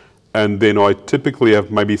job. And then I typically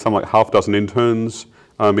have maybe something like half dozen interns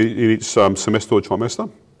in each semester or trimester.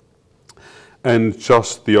 And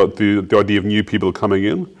just the idea of new people coming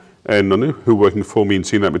in and who are working for me and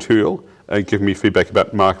seeing that material and giving me feedback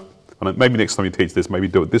about, Mark, maybe next time you teach this, maybe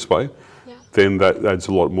do it this way, then that adds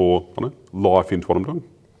a lot more life into what I'm doing.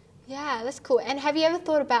 Yeah, that's cool. And have you ever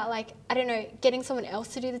thought about like, I don't know, getting someone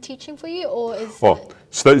else to do the teaching for you, or is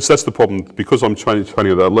so that's the problem. Because I'm training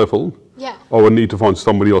at that level, I would need to find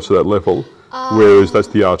somebody else at that level, whereas that's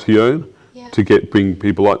the RTO to bring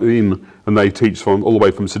people in, and they teach all the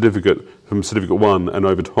way from certificate 1, and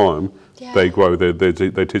over time they grow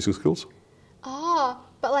their teaching skills. Oh,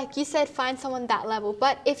 but like you said, find someone that level.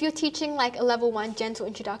 But if you're teaching like a level 1 gentle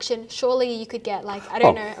introduction, surely you could get like, I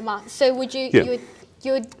don't know, a month. So would you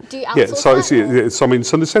you would do outsource that? So I mean,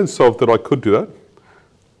 so in the sense of that I could do that.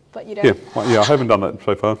 But you don't. I haven't done that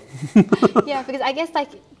so far. Yeah, because I guess like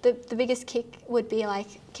the biggest kick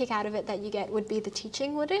out of it that you get would be the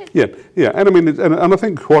teaching, would it? Yeah, and I mean, and I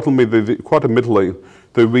think quite admittedly,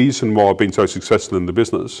 the reason why I've been so successful in the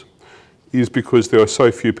business is because there are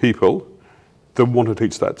so few people that want to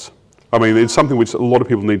teach stats. I mean, it's something which a lot of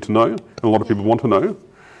people need to know, and a lot of people want to know,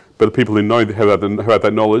 but the people who have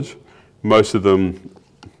that knowledge, most of them,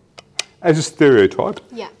 as a stereotype,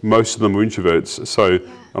 most of them are introverts. So,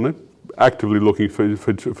 actively looking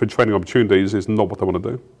for training opportunities is not what they want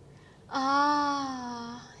to do.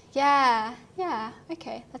 Yeah.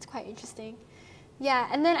 Okay, that's quite interesting. Yeah,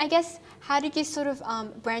 and then I guess, how did you sort of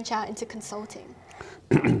branch out into consulting?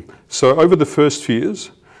 So over the first few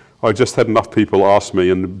years, I just had enough people ask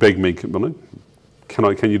me and beg me,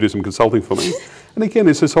 can you do some consulting for me? And again,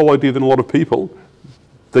 it's this whole idea that a lot of people,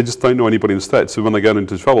 they just don't know anybody in stats. So when they get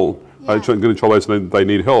into trouble, they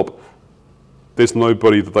need help, there's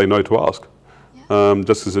nobody that they know to ask.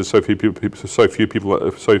 Just because there's so few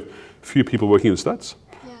people working in stats.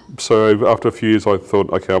 So after a few years, I thought,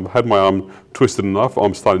 okay, I've had my arm twisted enough.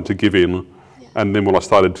 I'm starting to give in. And then when I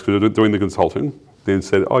started doing the consulting, then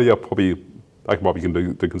said, I probably can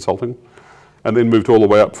do consulting. And then moved all the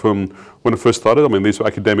way up from when I first started. I mean, these were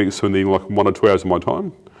academics who needed like 1 or 2 hours of my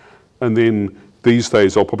time. And then these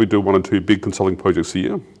days I'll probably do 1 or 2 big consulting projects a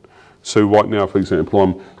year. So right now, for example,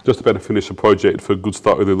 I'm just about to finish a project for Good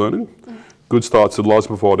Start Early Learning. Good Start's the largest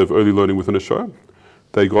provider of early learning within Australia.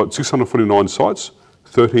 They got 649 sites,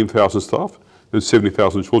 13,000 staff, and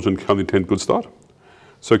 70,000 children currently attend Good Start.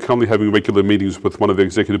 So currently having regular meetings with one of the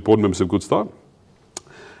executive board members of Good Start.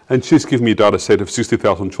 And she's given me a data set of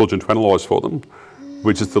 60,000 children to analyse for them,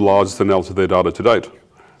 which is the largest analysis of their data to date.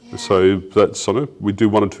 Yeah. So that's, we do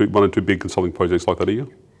one or two big consulting projects like that a year.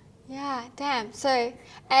 Yeah, damn. So,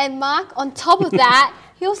 and Mark, on top of that,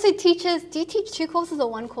 he also teaches, do you teach 2 courses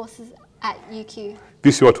or 1 course at UQ?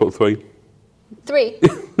 This year I taught 3. 3?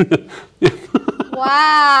 Yeah.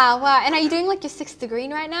 Wow. And are you doing like your 6th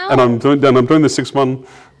degree right now? And I'm doing the 6th one.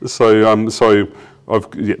 So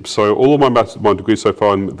all of my degrees so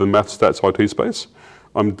far in the maths, stats, IT space.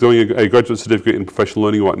 I'm doing a graduate certificate in professional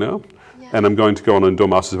learning right now, and I'm going to go on and do a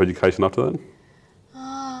Masters of Education after that.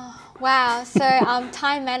 Oh, wow. So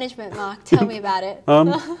time management, Mark, tell me about it.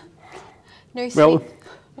 No sleep. Well,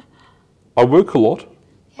 I work a lot.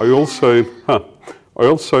 Yeah. I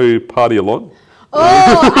also party a lot.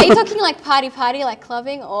 Oh, are you talking like party, like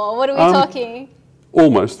clubbing, or what are we talking?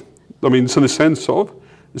 Almost. I mean, it's in the sense of,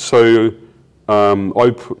 so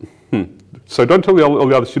so don't tell all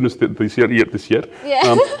the other students this yet.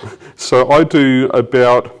 Yeah. So I do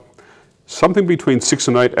about something between 6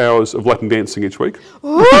 and 8 hours of Latin dancing each week.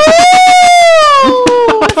 Ooh,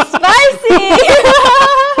 spicy!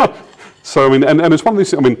 So I mean, and it's one of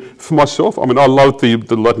these. I mean, for myself, I mean, I love the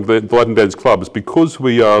Latin dance clubs because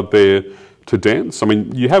we are there to dance. I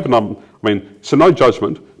mean, you have so no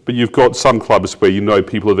judgment, but you've got some clubs where you know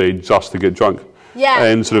people are there just to get drunk. Yeah.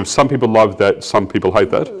 And sort of some people love that, some people hate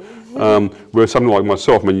that. Whereas something like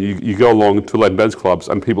myself, I mean, you go along to Latin dance clubs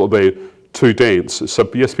and people are there to dance. So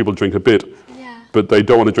yes, people drink a bit, but they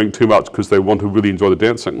don't want to drink too much because they want to really enjoy the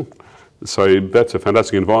dancing. So that's a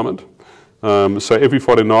fantastic environment. So every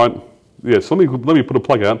Friday night, so let me put a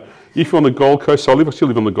plug out. If you're on the Gold Coast, so I still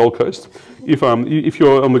live on the Gold Coast. If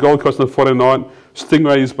you're on the Gold Coast on a Friday night,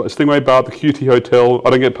 Stingray Bar at the QT Hotel. I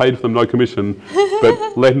don't get paid for them, no commission,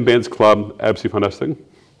 but Latin Dance Club, absolutely fantastic.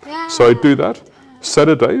 Yeah. So I do that.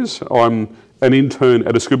 Saturdays, I'm an intern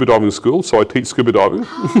at a scuba diving school, so I teach scuba diving.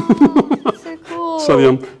 Oh, that's so cool.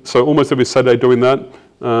 So almost every Saturday doing that.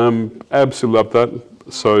 Absolutely love that.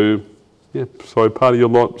 So yeah, so I party a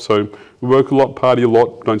lot. So work a lot, party a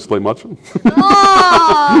lot, don't sleep much.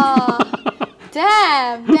 Oh,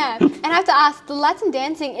 damn. And I have to ask, the Latin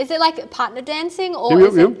dancing, is it like partner dancing or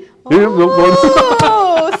is it?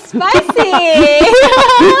 Oh, spicy!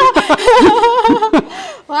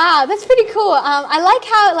 Wow, that's pretty cool. I like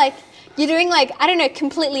how you're doing I don't know,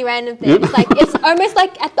 completely random things. Like it's almost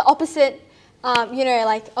like at the opposite,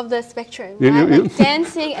 of the spectrum, right? Like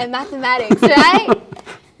dancing and mathematics, right?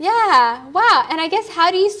 Yeah. Wow. And I guess how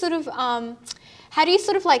do you sort of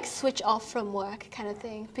switch off from work, kind of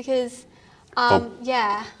thing? Because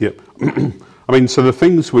yeah. I mean, so the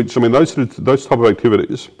things which those type of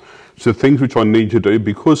activities, so the things which I need to do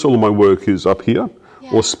because all of my work is up here,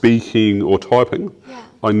 or speaking or typing.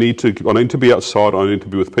 I need to be outside. I need to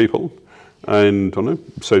be with people, and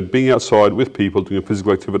so being outside with people doing a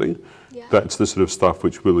physical activity, that's the sort of stuff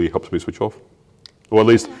which really helps me switch off, or at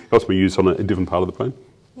least helps me use on a different part of the brain.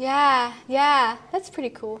 Yeah, that's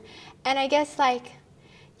pretty cool. And I guess how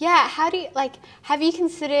do you have you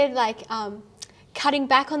considered cutting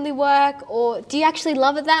back on the work, or do you actually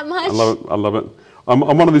love it that much? I love it. I'm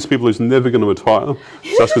one of these people who's never going to retire,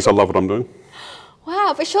 just because I love what I'm doing.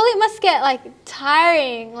 Wow, but surely it must get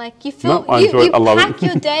tiring. You feel you pack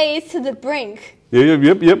your days to the brink.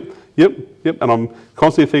 Yep. And I'm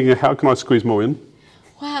constantly thinking, how can I squeeze more in?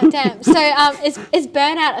 Wow, damn. So is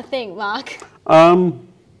burnout a thing, Mark?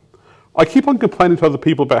 I keep on complaining to other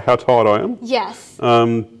people about how tired I am. Yes.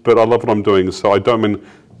 But I love what I'm doing, so I don't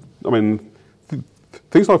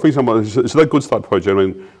things like, for example, so that Good Start project.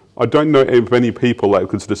 I don't know of many people that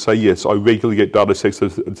could sort of say, yes, I regularly get data sets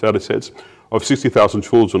of 60,000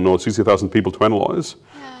 children or 60,000 people to analyse,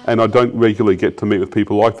 and I don't regularly get to meet with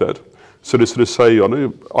people like that. So to sort of say,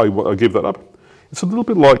 I give that up. It's a little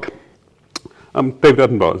bit like David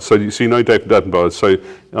Attenborough. So you know David Attenborough. So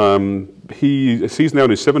he's now in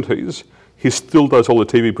his 70s. He still does all the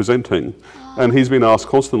TV presenting, and he's been asked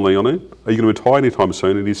constantly, are you going to retire anytime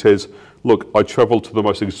soon? And he says, look, I travel to the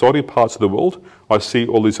most exotic parts of the world. I see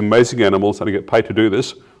all these amazing animals, and I get paid to do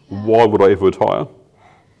this. Why would I ever retire?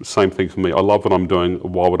 Same thing for me. I love what I'm doing.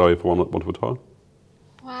 Why would I ever want to retire?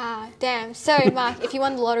 Wow, damn. So, Mark, if you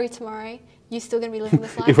won the lottery tomorrow, you're still going to be living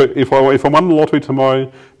this life? If I won the lottery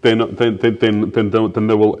tomorrow, then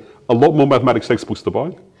there will a lot more mathematics textbooks to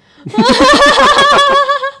buy.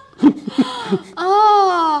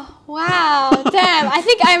 I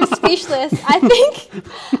think I'm speechless. I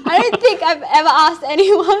don't think I've ever asked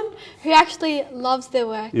anyone who actually loves their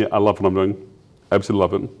work. Yeah, I love what I'm doing. Absolutely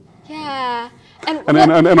love it. Yeah. And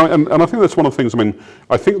I think that's one of the things, I mean,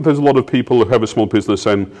 I think there's a lot of people who have a small business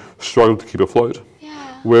and struggle to keep afloat.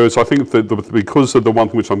 Yeah. Whereas I think that because of the one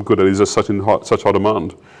thing which I'm good at is there's such high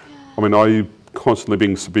demand. Yeah. I mean, I constantly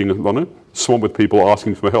being swamped with people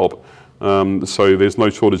asking for help. So there's no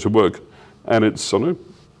shortage of work. And it's,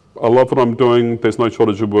 I love what I'm doing. There's no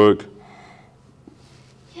shortage of work.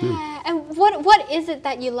 Yeah. And what is it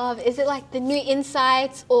that you love? Is it like the new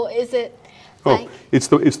insights, or is it like... it's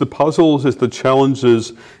the puzzles, it's the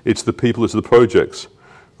challenges, it's the people, it's the projects.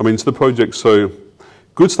 I mean, it's the projects. So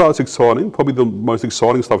Good Start's exciting. Probably the most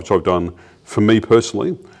exciting stuff which I've done for me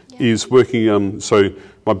personally is working. So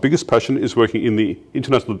my biggest passion is working in the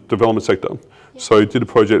international development sector. Yeah. So I did a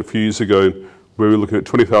project a few years ago where we were looking at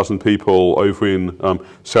 20,000 people over in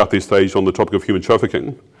Southeast Asia on the topic of human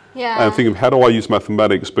trafficking. Yeah. And thinking of how do I use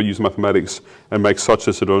mathematics, but use mathematics and make such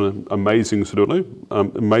a sort of amazing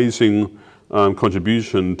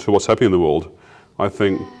contribution to what's happening in the world. I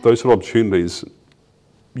think those sort of opportunities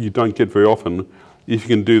you don't get very often. If you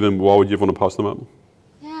can do them, why would you want to pass them up?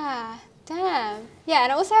 Yeah, damn. Yeah,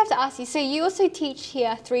 and I also have to ask you, so you also teach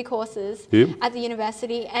here 3 courses at the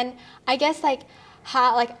university, and I guess like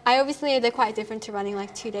how, like, I obviously know they're quite different to running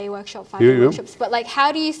like 2-day workshop, 5-day workshops, but like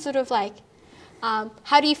how do you sort of like,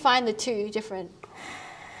 how do you find the two different?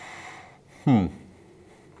 I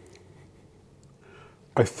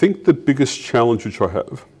think the biggest challenge which I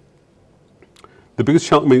have, the biggest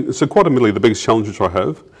challenge, I mean, so quite admittedly, the biggest challenge which I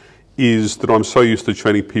have is that I'm so used to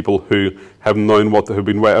training people who have known who've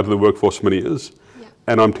been way out of the workforce for many years.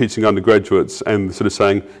 And I'm teaching undergraduates and sort of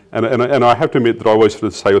saying, and I have to admit that I always sort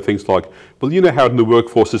of say things like, well, you know how in the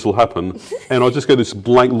workforce this will happen. And I'll just get this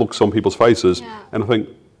blank looks on people's faces. And I think,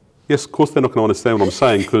 yes, of course they're not going to understand what I'm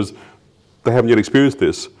saying because they haven't yet experienced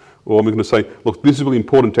this. Or I'm going to say, look, this is a really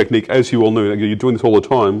important technique, as you all know, you're doing this all the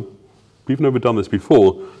time. We've never done this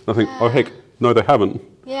before. And I think, oh heck, no, they haven't.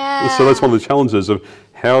 So that's one of the challenges of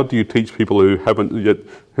how do you teach people who haven't yet,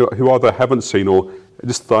 who either haven't seen or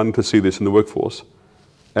just starting to see this in the workforce.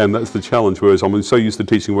 And that's the challenge, whereas I'm so used to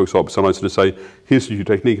teaching workshops and I sort of say, here's your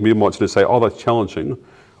technique, and people might sort of say, oh, that's challenging.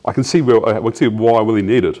 I can see why I really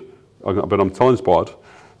need it, but I'm challenged by it.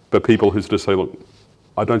 But people who sort of say, look,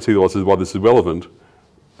 I don't see why this is relevant.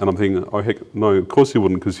 And I'm thinking, oh heck, no, of course you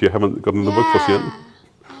wouldn't because you haven't gotten in the workforce yet.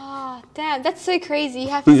 Oh, damn, that's so crazy. You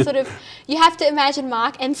have to sort of, you have to imagine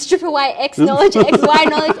Mark and strip away X knowledge, X, Y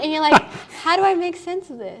knowledge, and you're like, how do I make sense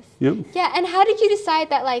of this? Yeah, and how did you decide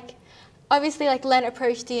that, like, obviously, like, Len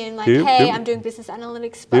approached you and like, hey, I'm doing business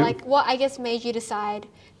analytics, but like, what I guess made you decide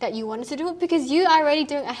that you wanted to do it? Because you are already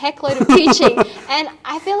doing a heckload of teaching, and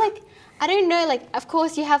I feel like, I don't know, like, of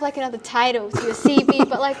course you have like another title to your CV,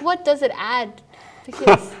 but like, what does it add?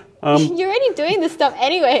 Because you're already doing this stuff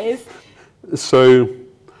anyways. So,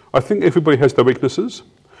 I think everybody has their weaknesses.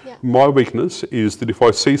 My weakness is that if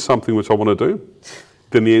I see something which I want to do,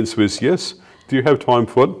 then the answer is yes. Do you have time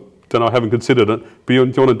for it? Then I haven't considered it. But do you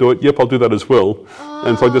want to do it? Yep, I'll do that as well.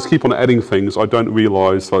 And so I just keep on adding things. I don't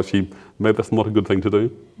realise actually maybe that's not a good thing to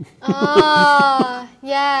do.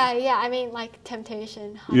 Yeah. I mean, like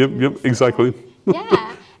temptation. Yep, exactly.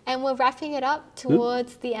 Yeah, and we're wrapping it up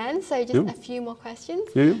towards the end. So just a few more questions.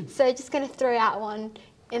 So just going to throw out one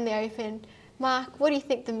in the open. Mark, what do you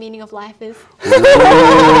think the meaning of life is?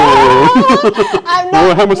 I'm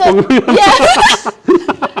not, how much longer?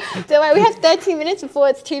 So wait, we have 13 minutes before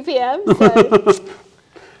it's 2 p.m. So.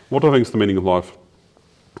 What do I think is the meaning of life?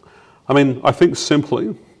 I mean, I think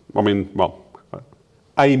simply, a meaning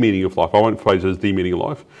of life. I won't phrase it as the meaning of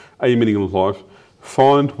life. A meaning of life.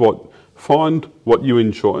 Find what you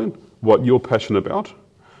enjoy, what you're passionate about.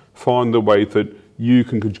 Find the way that you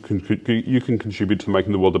can contribute to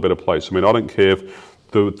making the world a better place. I mean, I don't care if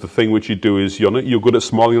the thing which you do is you're good at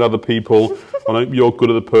smiling at other people. I know you're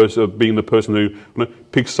good at being the person who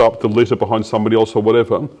picks up the litter behind somebody else or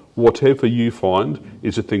whatever. Whatever you find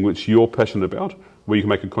is a thing which you're passionate about, where you can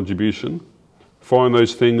make a contribution. Find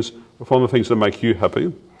those things. Find the things that make you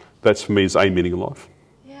happy. That's for me is a meaning of life.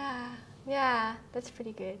 Yeah, that's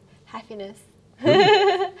pretty good. Happiness.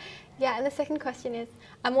 Yeah, and the second question is,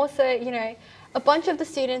 I'm also, a bunch of the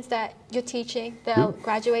students that you're teaching, they're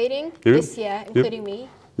graduating this year, including me,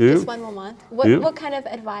 just 1 more month. What kind of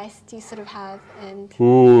advice do you sort of have and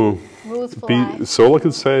rules for life? So all I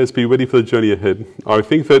can say is be ready for the journey ahead. I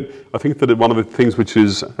think that one of the things which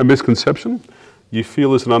is a misconception, you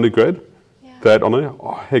feel as an undergrad that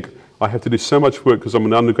I have to do so much work because I'm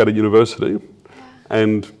an undergrad at university,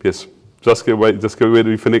 and yes, just get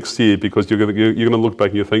ready for next year because you're going to look back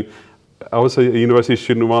and you think, I was a university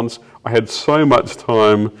student once. I had so much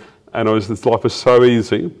time, and this life was so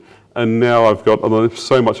easy. And now I've got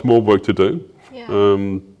so much more work to do. Yeah.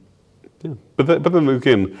 Yeah. But then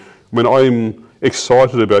again, I'm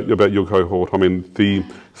excited about your cohort. I mean, the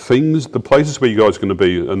places where you guys are going to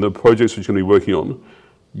be, and the projects that you're going to be working on,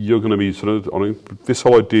 you're going to be this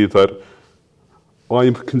whole idea that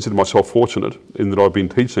I consider myself fortunate in that I've been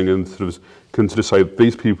teaching and consider say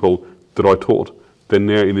these people that I taught, they're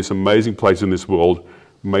now in this amazing place in this world,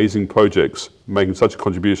 amazing projects, making such a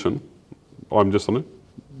contribution. I'm just honoured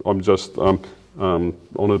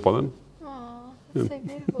by them. Oh, that's so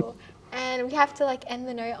beautiful. And we have to end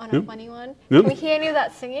the note on a funny one. Yep. Can we hear any of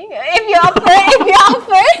that singing? If you're up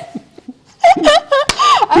for it,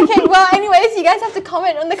 Okay, well, anyways, you guys have to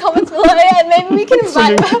comment on the comments below, and maybe we can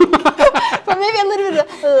invite for maybe a little bit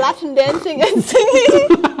of Latin dancing and singing.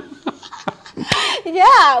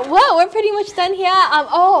 Yeah, well, we're pretty much done here.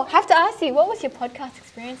 I have to ask you, what was your podcast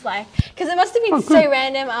experience like? Because it must have been so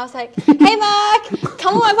random. I was like, hey, Mark,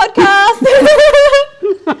 come on my podcast.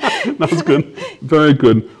 That's good. Very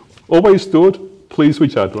good. Always do it. Please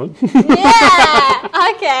reach out, right? Yeah.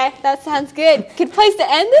 Okay, that sounds good. Good place to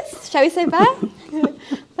end this. Shall we say bye?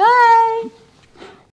 Bye.